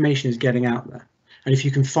the information is getting out there. And if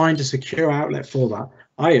you can find a secure outlet for that,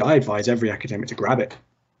 I advise every academic to grab it.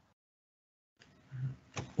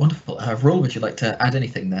 Wonderful. Roel, would you like to add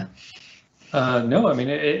anything there? No, I mean,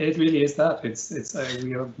 it really is that.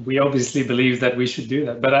 We obviously believe that we should do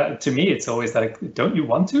that. But to me, it's always like, don't you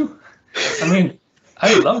want to? I mean,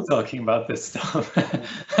 I love talking about this stuff.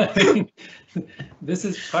 I mean, this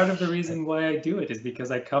is part of the reason why I do it, is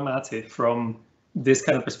because I come at it from this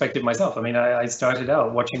kind of perspective myself. I mean, I started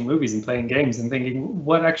out watching movies and playing games and thinking,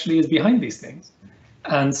 what actually is behind these things?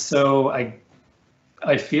 And so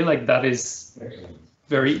I feel like that is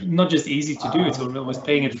very, not just easy to do, it's almost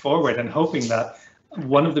paying it forward and hoping that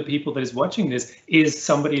one of the people that is watching this is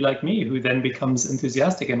somebody like me, who then becomes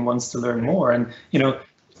enthusiastic and wants to learn more, and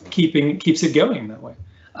keeps it going that way.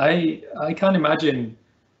 I can't imagine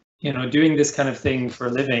doing this kind of thing for a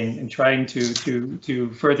living and trying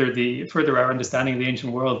to further our understanding of the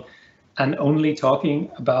ancient world and only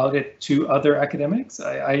talking about it to other academics.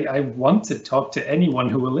 I want to talk to anyone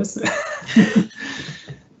who will listen.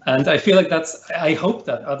 And I feel like I hope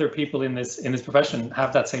that other people in this profession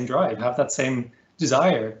have that same drive, have that same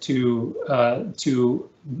desire to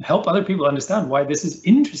help other people understand why this is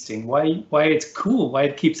interesting, why it's cool, why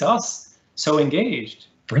it keeps us so engaged.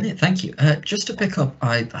 Brilliant, thank you. Just to pick up,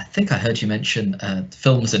 I think I heard you mention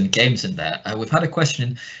films and games in there. We've had a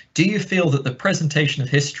question. Do you feel that the presentation of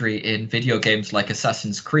history in video games like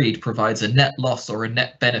Assassin's Creed provides a net loss or a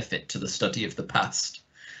net benefit to the study of the past?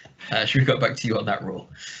 Should we go back to you on that, Roel?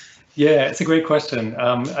 Yeah, it's a great question.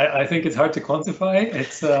 I think it's hard to quantify.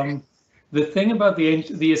 It's the thing about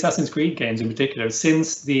the Assassin's Creed games in particular,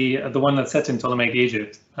 since the one that's set in Ptolemaic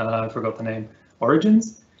Egypt, I forgot the name,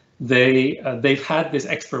 Origins. They've had this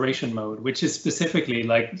exploration mode, which is specifically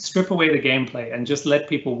like strip away the gameplay and just let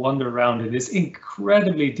people wander around in this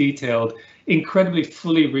incredibly detailed, incredibly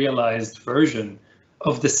fully realized version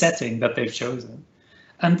of the setting that they've chosen.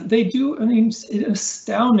 And they do an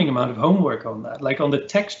astounding amount of homework on that, like on the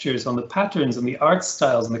textures, on the patterns, on the art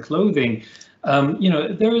styles, and the clothing. You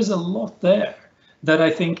know, there is a lot there that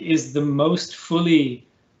I think is the most fully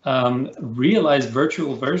realized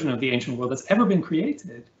virtual version of the ancient world that's ever been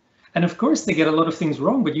created. And of course, they get a lot of things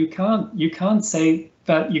wrong, but you can't say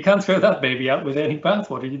that, you can't throw that baby out with any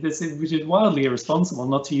bathwater, which is wildly irresponsible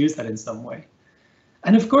not to use that in some way.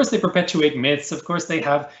 And of course, they perpetuate myths. Of course, they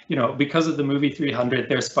have, you know, because of the movie 300,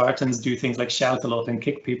 their Spartans do things like shout a lot and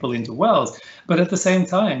kick people into wells. But at the same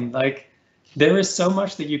time, like, there is so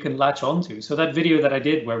much that you can latch onto. So that video that I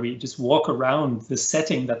did where we just walk around the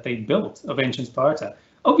setting that they built of ancient Sparta,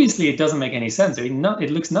 obviously it doesn't make any sense. I mean,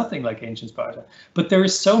 it looks nothing like ancient Sparta, but there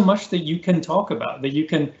is so much that you can talk about, that you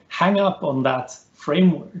can hang up on that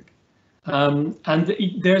framework. And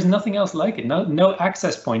there's nothing else like it. No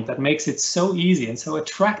access point that makes it so easy and so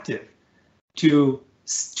attractive to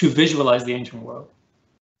visualize the ancient world.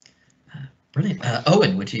 Brilliant.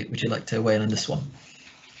 Owen, would you like to weigh in on this one?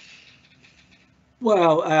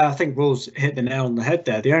 Well, I think Roel's hit the nail on the head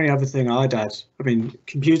there. The only other thing I'd add, I mean,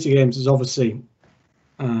 computer games is obviously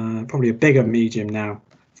probably a bigger medium now,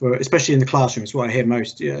 for especially in the classroom. It's what I hear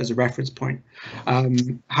most as a reference point.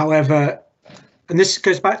 However, and this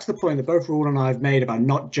goes back to the point that both Roel and I have made about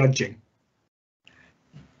not judging.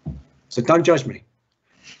 So don't judge me.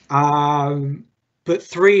 But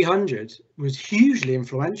 300 was hugely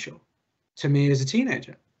influential to me as a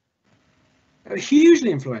teenager.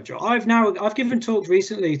 Hugely influential. I've given talks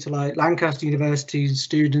recently to like Lancaster University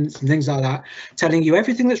students and things like that, telling you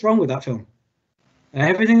everything that's wrong with that film.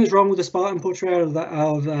 Everything that's wrong with the Spartan portrayal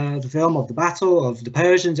of the film, of the battle, of the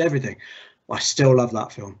Persians, everything. I still love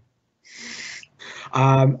that film.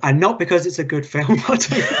 And not because it's a good film.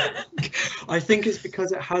 I think it's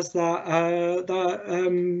because it has that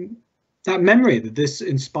memory, that this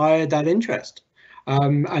inspired that interest.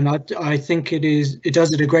 And I think it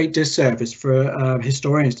does it a great disservice for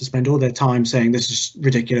historians to spend all their time saying this is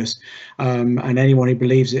ridiculous, and anyone who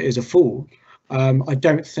believes it is a fool. I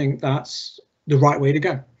don't think that's the right way to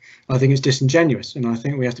go. I think it's disingenuous, and I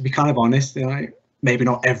think we have to be kind of honest. Maybe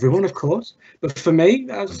not everyone, of course, but for me,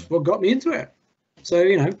 that's what got me into it. So,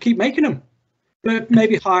 you know, keep making them, but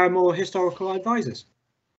maybe hire more historical advisors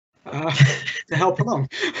to help along.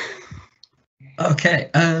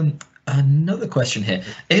 Okay. Another question here.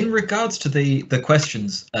 In regards to the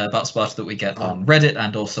questions about Sparta that we get on Reddit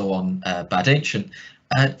and also on Bad Ancient,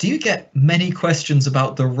 do you get many questions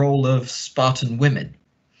about the role of Spartan women?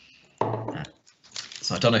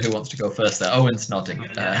 So I don't know who wants to go first there. Owen's nodding.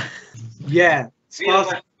 Yeah,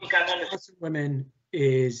 Spartan women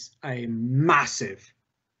is a massive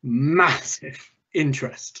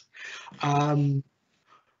interest.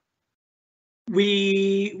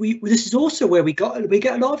 This is also where we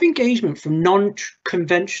get a lot of engagement from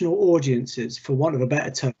non-conventional audiences, for want of a better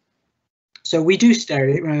term. So we do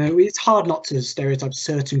it's hard not to stereotype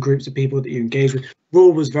certain groups of people that you engage with.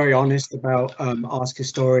 Roel was very honest about Ask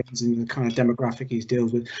Historians and the kind of demographic he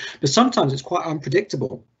deals with, but sometimes it's quite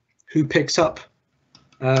unpredictable who picks up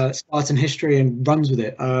Spartan history and runs with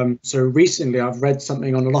it. So recently I've read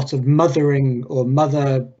something on a lot of mothering or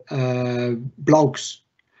mother blogs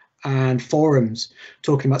and forums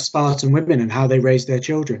talking about Spartan women and how they raise their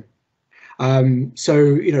children. So,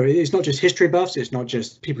 you know, it's not just history buffs, it's not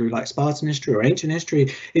just people who like Spartan history or ancient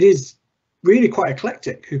history. It is really quite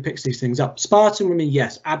eclectic who picks these things up. Spartan women,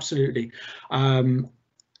 yes, absolutely. I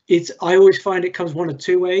always find it comes one of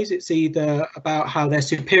two ways. It's either about how they're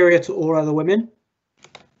superior to all other women,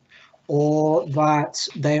 or that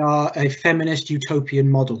they are a feminist utopian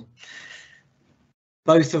model,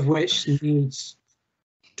 both of which needs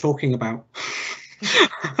talking about.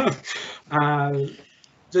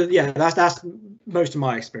 So yeah, that's most of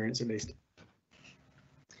my experience, at least.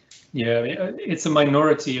 Yeah, it's a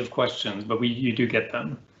minority of questions, but you do get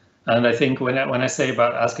them. And I think when I say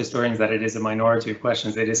about Ask Historians that it is a minority of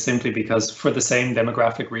questions, it is simply because for the same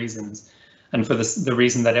demographic reasons, and for the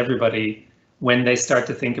reason that everybody when they start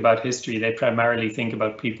to think about history, they primarily think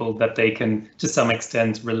about people that they can, to some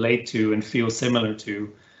extent, relate to and feel similar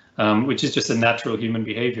to, which is just a natural human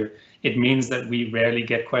behavior. It means that we rarely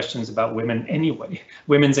get questions about women anyway.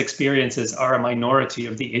 Women's experiences are a minority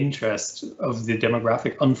of the interest of the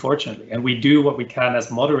demographic, unfortunately. And we do what we can as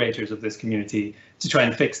moderators of this community to try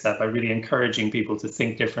and fix that by really encouraging people to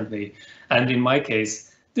think differently. And in my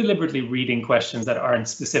case, deliberately reading questions that aren't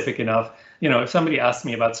specific enough. You know, if somebody asks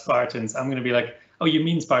me about Spartans, I'm going to be like, oh, you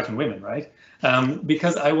mean Spartan women, right?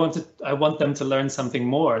 Because I want them to learn something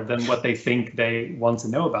more than what they think they want to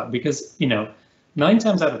know about. Because, you know, 9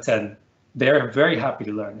 times out of 10, they're very happy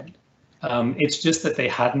to learn it. It's just that they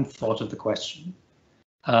hadn't thought of the question.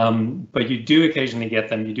 But you do occasionally get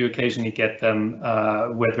them. You do occasionally get them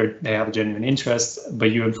whether they have a genuine interest,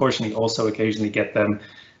 but you unfortunately also occasionally get them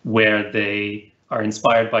where they are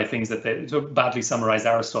inspired by things that they badly summarized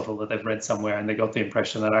Aristotle that they've read somewhere, and they got the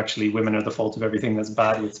impression that actually women are the fault of everything that's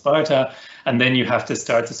bad with Sparta. And then you have to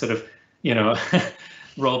start to sort of, you know,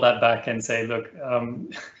 roll that back and say, look,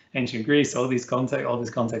 ancient Greece, all this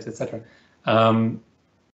context, etc.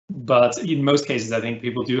 But in most cases, I think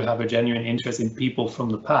people do have a genuine interest in people from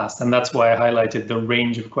the past. And that's why I highlighted the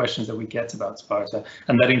range of questions that we get about Sparta.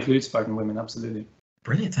 And that includes Spartan women, absolutely.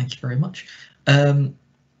 Brilliant, thank you very much.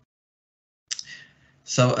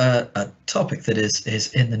 So a topic that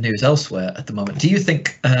is in the news elsewhere at the moment. Do you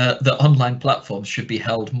think that online platforms should be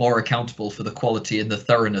held more accountable for the quality and the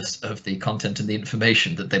thoroughness of the content and the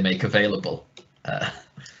information that they make available?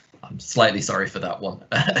 I'm slightly sorry for that one.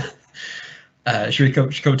 Should we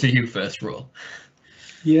come to you first, Roel?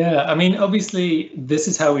 Yeah, I mean, obviously, this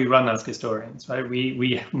is how we run as historians, right?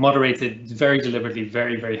 We moderated very deliberately,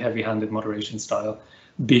 very, very heavy-handed moderation style,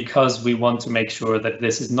 because we want to make sure that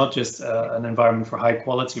this is not just an environment for high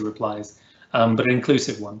quality replies, but an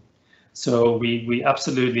inclusive one. So we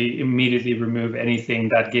absolutely immediately remove anything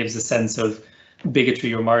that gives a sense of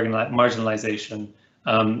bigotry or marginalization,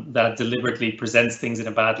 that deliberately presents things in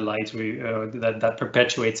a bad light, that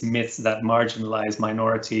perpetuates myths that marginalize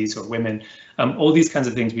minorities or women. All these kinds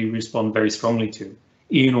of things we respond very strongly to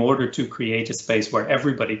in order to create a space where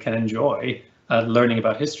everybody can enjoy learning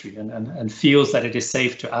about history and feels that it is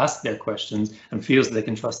safe to ask their questions and feels that they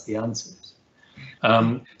can trust the answers.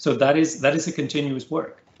 So that is a continuous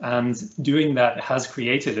work, and doing that has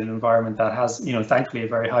created an environment that has, you know, thankfully a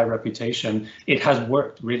very high reputation. It has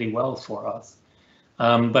worked really well for us.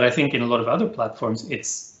 But I think in a lot of other platforms,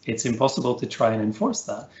 it's impossible to try and enforce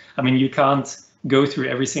that. I mean, you can't go through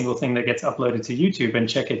every single thing that gets uploaded to YouTube and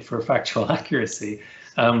check it for factual accuracy.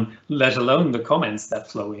 Let alone the comments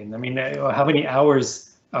that flow in. I mean, how many hours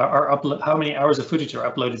how many hours of footage are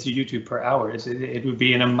uploaded to YouTube per hour? It would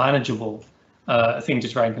be an unmanageable thing to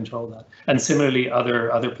try and control that. And similarly,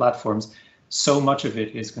 other platforms, so much of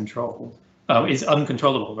it is controlled, is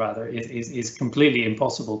uncontrollable rather, is completely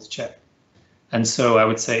impossible to check. And so I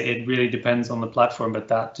would say it really depends on the platform, but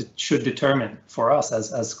that should determine for us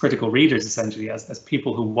as critical readers, essentially, as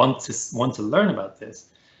people who want to learn about this,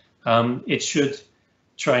 it should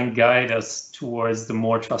try and guide us towards the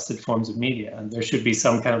more trusted forms of media. And there should be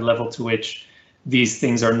some kind of level to which these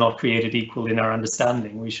things are not created equal in our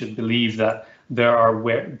understanding. We should believe that there are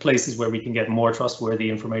places where we can get more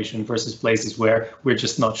trustworthy information versus places where we're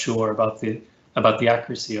just not sure about the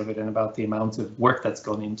accuracy of it and about the amount of work that's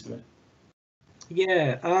gone into it.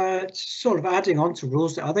 Yeah, sort of adding on to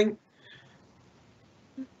Roel's, I think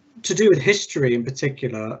to do with history in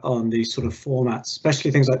particular on these sort of formats,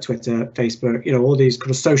 especially things like Twitter, Facebook, you know, all these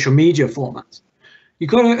kind of social media formats,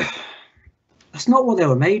 that's not what they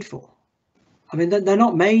were made for. I mean, they're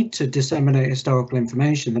not made to disseminate historical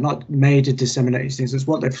information. They're not made to disseminate these things. It's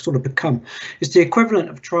what they've sort of become. It's the equivalent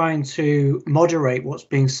of trying to moderate what's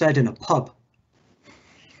being said in a pub.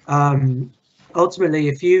 Ultimately,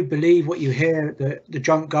 if you believe what you hear the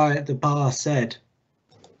drunk guy at the bar said,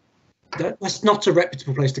 that's not a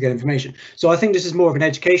reputable place to get information. So I think this is more of an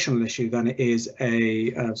educational issue than it is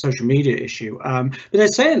a social media issue. But they're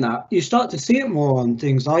saying that you start to see it more on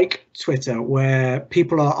things like Twitter, where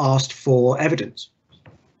people are asked for evidence.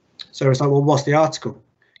 So it's like, well, what's the article?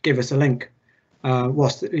 Give us a link.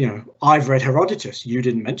 I've read Herodotus. You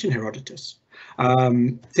didn't mention Herodotus.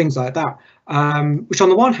 Things like that, which on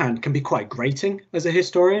the one hand can be quite grating as a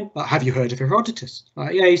historian. Like, have you heard of Herodotus?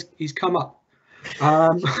 Yeah, he's come up.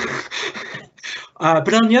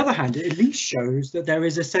 But on the other hand, it at least shows that there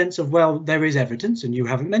is a sense of, well, there is evidence and you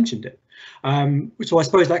haven't mentioned it. So I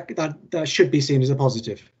suppose that should be seen as a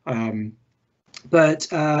positive. But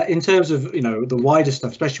in terms of, you know, the wider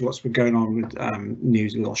stuff, especially what's been going on with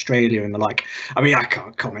news with Australia and the like, I mean, I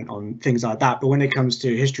can't comment on things like that. But when it comes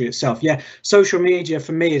to history itself, yeah, social media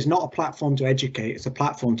for me is not a platform to educate; it's a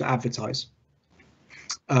platform to advertise.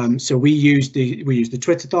 So we use the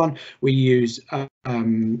Twitterthon, we use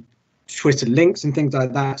Twitter links and things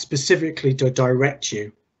like that specifically to direct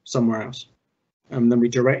you somewhere else. And then we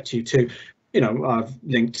direct you to, you know, I've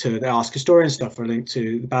linked to the Ask Historian stuff, or linked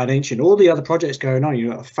to the Bad Ancient, all the other projects going on. You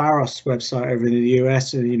know, a Pharos website over in the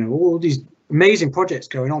US, and, you know, all these amazing projects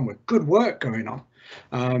going on with good work going on.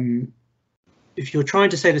 If you're trying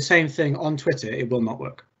to say the same thing on Twitter, it will not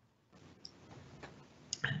work.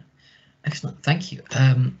 Excellent, thank you.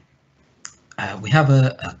 We have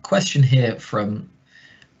a question here from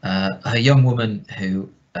a young woman who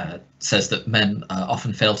says that men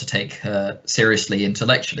often fail to take her seriously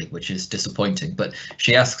intellectually, which is disappointing. But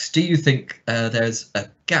she asks, do you think there's a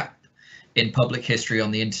gap in public history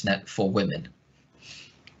on the internet for women,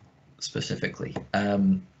 specifically?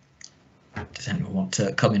 Does anyone want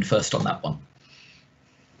to come in first on that one?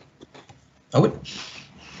 Owen?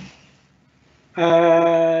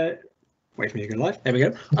 Wait for me to go live. There we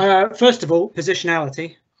go. First of all,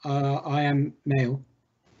 positionality. I am male,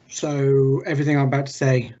 so everything I'm about to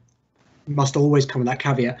say must always come with that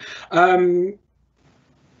caveat.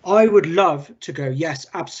 I would love to go, yes,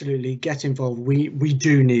 absolutely, get involved. We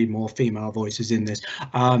do need more female voices in this.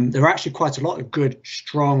 There are actually quite a lot of good,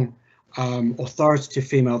 strong, authoritative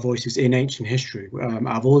female voices in ancient history.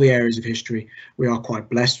 Out of all the areas of history, we are quite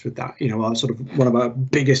blessed with that. You know, one of our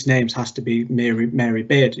biggest names has to be Mary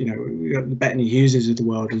Beard. You know, we got the Bettany Hugheses of the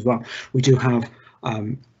world as well. We do have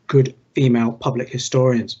good female public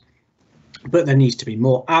historians, but there needs to be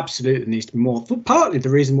more. Absolutely needs to be more. For partly the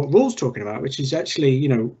reason what Roel's talking about, which is actually, you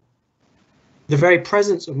know, the very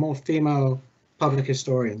presence of more female public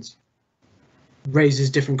historians raises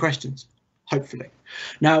different questions, hopefully.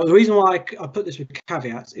 Now, the reason why I put this with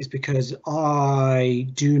caveats is because I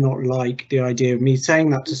do not like the idea of me saying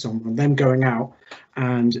that to someone, them going out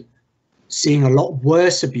and seeing a lot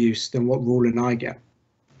worse abuse than what Roel and I get.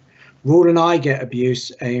 Roel and I get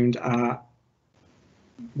abuse aimed at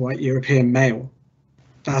white European male.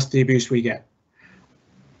 That's the abuse we get.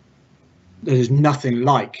 There is nothing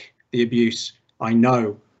like the abuse I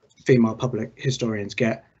know female public historians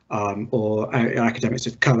get, or academics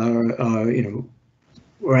of colour, you know,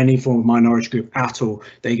 or any form of minority group at all.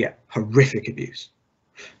 They get horrific abuse.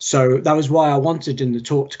 So that was why I wanted in the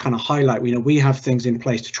talk to kind of highlight, you know, we have things in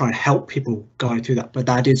place to try and help people guide through that, but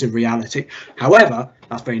that is a reality. However,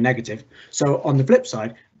 that's very negative. So on the flip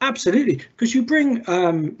side, absolutely, because you bring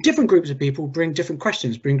different groups of people, bring different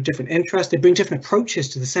questions, bring different interests, they bring different approaches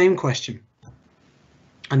to the same question.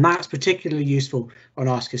 And that's particularly useful on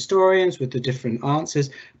Ask Historians with the different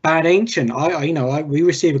answers. Bad Ancient, we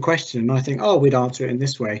receive a question and I think, oh, we'd answer it in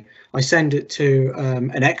this way. I send it to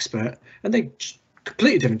an expert and they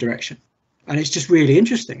completely different direction. And it's just really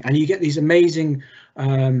interesting. And you get these amazing,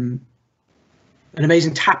 an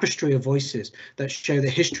amazing tapestry of voices that show that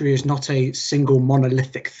history is not a single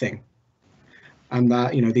monolithic thing. And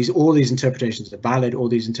that, you know, all these interpretations are valid, all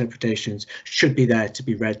these interpretations should be there to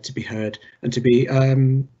be read, to be heard, and to be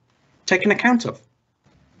taken account of.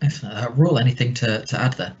 Roel, anything to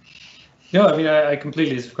add there? No, I mean, I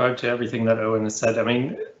completely subscribe to everything that Owen has said. I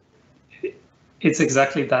mean, it's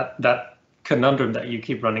exactly that conundrum that you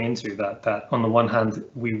keep running into, that on the one hand,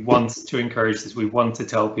 we want to encourage this, we want to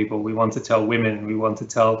tell people, we want to tell women, we want to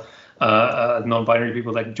tell non-binary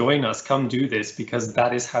people that join us, come do this, because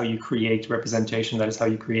that is how you create representation, that is how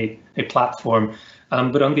you create a platform.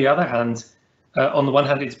 But on the other hand, on the one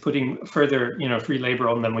hand, it's putting further, you know, free labor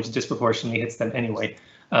on them, which disproportionately hits them anyway.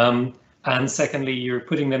 And secondly, you're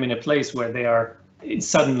putting them in a place where they are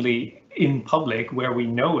suddenly in public, where we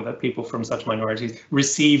know that people from such minorities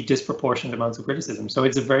receive disproportionate amounts of criticism. So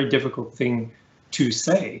it's a very difficult thing to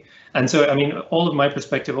say. And so, I mean, all of my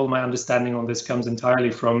perspective, all my understanding on this comes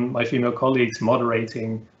entirely from my female colleagues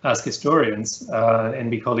moderating Ask Historians,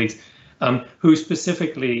 NB colleagues, who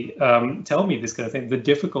specifically tell me this kind of thing, the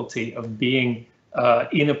difficulty of being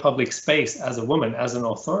in a public space as a woman, as an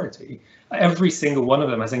authority. Every single one of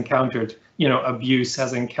them has encountered, you know, abuse,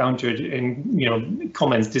 has encountered, you know,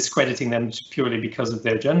 comments discrediting them purely because of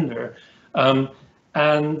their gender. And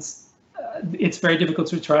it's very difficult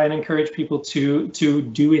to try and encourage people to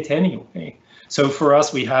do it anyway. So for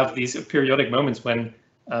us, we have these periodic moments when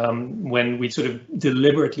we sort of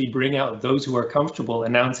deliberately bring out those who are comfortable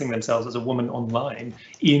announcing themselves as a woman online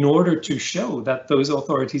in order to show that those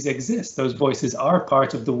authorities exist. Those voices are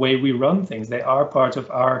part of the way we run things. They are part of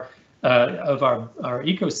our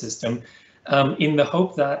ecosystem. in the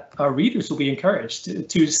hope that our readers will be encouraged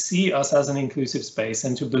to see us as an inclusive space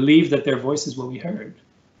and to believe that their voices will be heard.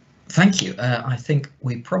 Thank you. I think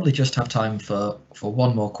we probably just have time for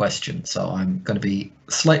one more question, so I'm going to be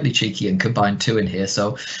slightly cheeky and combine two in here.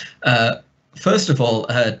 So first of all,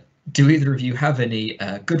 do either of you have any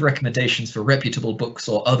good recommendations for reputable books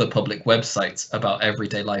or other public websites about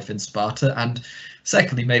everyday life in Sparta? And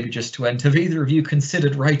secondly, maybe just to end, have either of you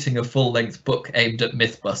considered writing a full-length book aimed at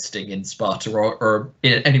myth-busting in Sparta or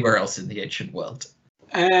anywhere else in the ancient world?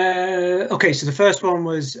 Okay, so the first one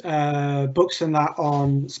was books and that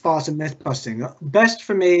on Spartan myth-busting. Best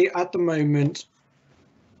for me at the moment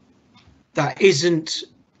that isn't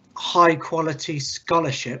high-quality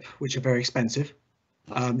scholarship, which are very expensive.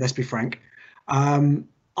 Let's be frank.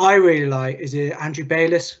 I really like is Andrew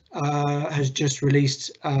Bayliss has just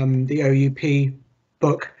released the OUP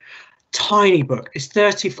book. Tiny book. It's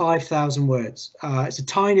 35,000 words. It's a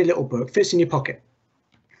tiny little book, fits in your pocket.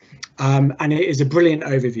 And it is a brilliant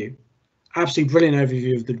overview, absolutely brilliant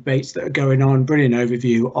overview of the debates that are going on, brilliant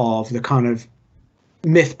overview of the kind of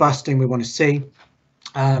myth busting we want to see.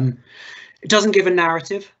 It doesn't give a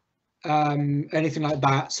narrative, anything like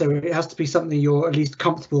that, so it has to be something you're at least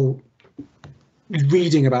comfortable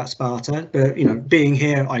reading about Sparta, but you know, being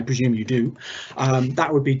here, I presume you do.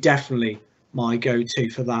 That would be definitely my go-to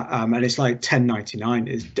for that, and it's like $10.99.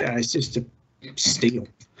 It's just a steal.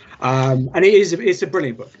 And it's a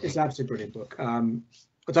brilliant book. It's an absolutely brilliant book.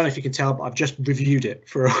 I don't know if you can tell, but I've just reviewed it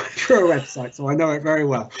for a website, so I know it very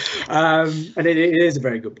well. And it is a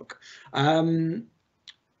very good book.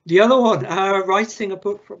 The other one, writing a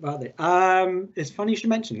book about it. It's funny you should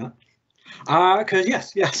mention that, because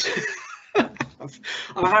yes,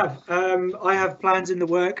 I have plans in the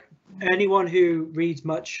work. Anyone who reads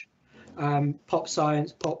much pop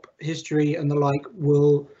science, pop history, and the like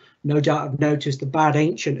will no doubt have noticed the Bad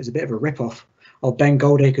Ancient is a bit of a rip-off of Ben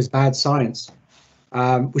Goldacre's Bad Science,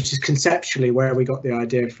 which is conceptually where we got the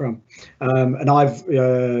idea from. And I've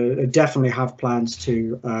definitely have plans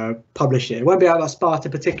to publish it. It won't be about Sparta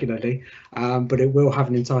particularly, but it will have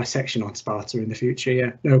an entire section on Sparta in the future.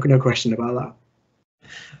 Yeah, no question about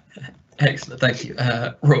that. Excellent, thank you.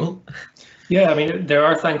 Roel? Yeah, I mean, there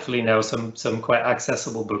are thankfully now some quite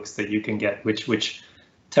accessible books that you can get, which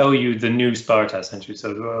tell you the new Sparta, essentially.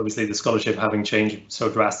 So obviously the scholarship having changed so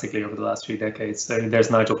drastically over the last few decades. There's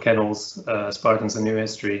Nigel Kennell's Spartans: A New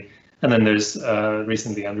History, and then there's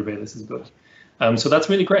recently Andrew Bayliss's book. So that's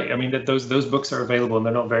really great. I mean, that those books are available and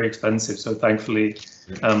they're not very expensive. So thankfully,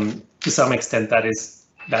 to some extent, that is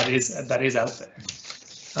out there.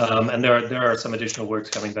 And there are some additional works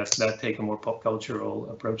coming that take a more pop cultural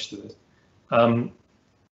approach to it.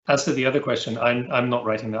 As to the other question, I'm not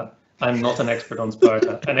writing that. I'm not an expert on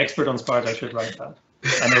Sparta. An expert on Sparta should write that.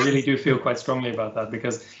 And I really do feel quite strongly about that,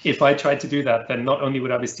 because if I tried to do that, then not only would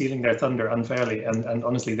I be stealing their thunder unfairly, and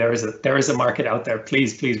honestly, there is a market out there.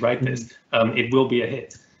 Please write this. It will be a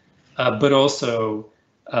hit. But also,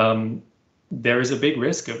 there is a big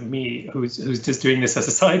risk of me, who's just doing this as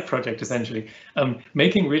a side project, essentially,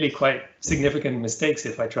 making really quite significant mistakes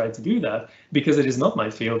if I try to do that, because it is not my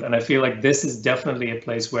field. And I feel like this is definitely a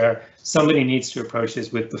place where somebody needs to approach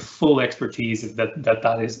this with the full expertise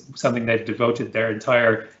that is something they've devoted their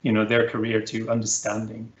entire, their career to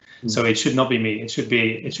understanding. So it should not be me. It should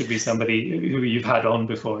be somebody who you've had on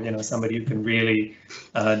before, somebody who can really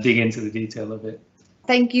dig into the detail of it.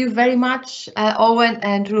 Thank you very much, Owen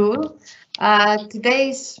and Roel.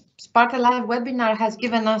 Today's Sparta Live webinar has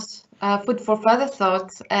given us food for further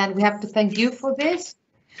thought, and we have to thank you for this.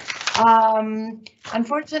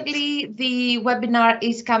 Unfortunately, the webinar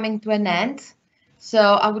is coming to an end, so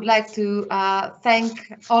I would like to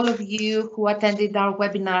thank all of you who attended our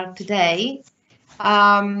webinar today.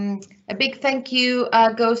 A big thank you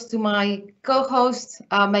goes to my co-host,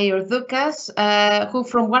 Mayor Dukas, who,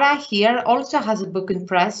 from what I hear, also has a book in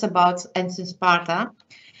press about ancient Sparta.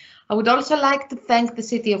 I would also like to thank the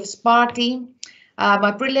city of Sparta,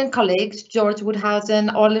 my brilliant colleagues, George Woodhausen,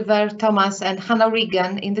 Oliver Thomas, and Hannah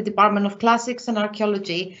Regan in the Department of Classics and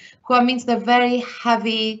Archaeology, who, amidst their very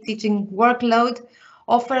heavy teaching workload,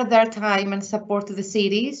 offer their time and support to the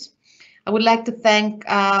series. I would like to thank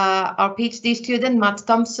our PhD student, Matt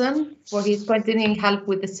Thompson, for his continuing help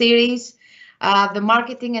with the series, the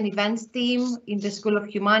marketing and events team in the School of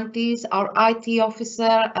Humanities, our IT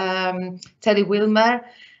officer, Terry Wilmer,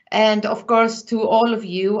 and of course to all of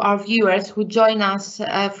you, our viewers who join us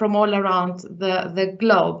from all around the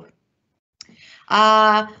globe.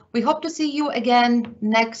 We hope to see you again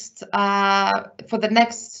next for the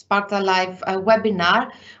next Sparta Live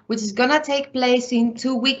webinar, which is gonna take place in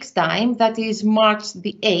 2 weeks' time. That is March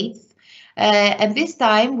the 8th. And this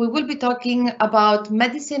time we will be talking about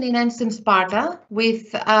medicine in ancient Sparta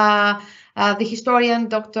with the historian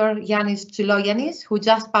Dr. Yannis Tsoulogiannis, who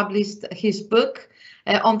just published his book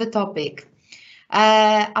on the topic.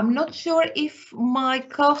 I'm not sure if my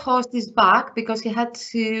co-host is back because he had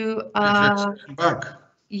to. Yes, back.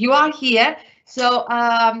 You are here. So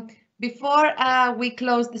before we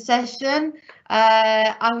close the session,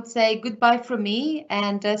 I would say goodbye from me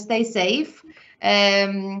and stay safe.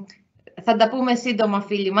 Θα τα πούμε σύντομα,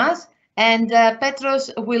 φίλοι μας. And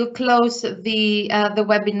Petros will close the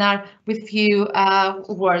webinar with few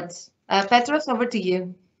words. Petros, over to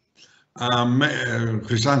you.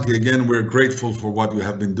 Chrysanthi, again, we're grateful for what you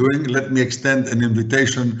have been doing. Let me extend an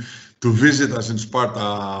invitation to visit us in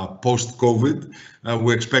Sparta post-COVID.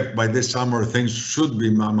 We expect by this summer things should be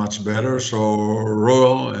much better. So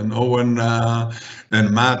Roel and Owen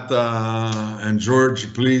and Matt and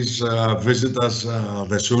George, please visit us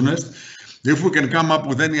the soonest. If we can come up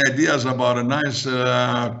with any ideas about a nice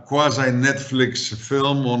quasi-Netflix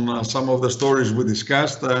film on some of the stories we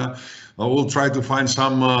discussed, we'll try to find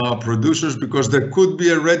some producers, because there could be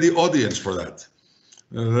a ready audience for that.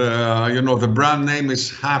 You know, the brand name is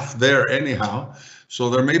half there anyhow, so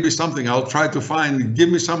there may be something. I'll try to find, give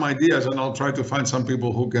me some ideas, and I'll try to find some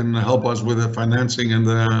people who can help us with the financing and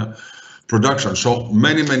the production. So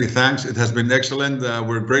many thanks. It has been excellent.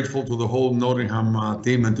 We're grateful to the whole Nottingham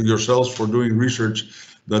team and to yourselves for doing research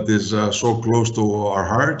that is so close to our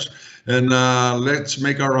hearts. And let's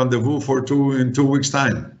make our rendezvous for in 2 weeks'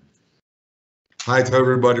 time. Hi to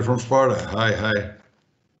everybody from Sparta. Hi.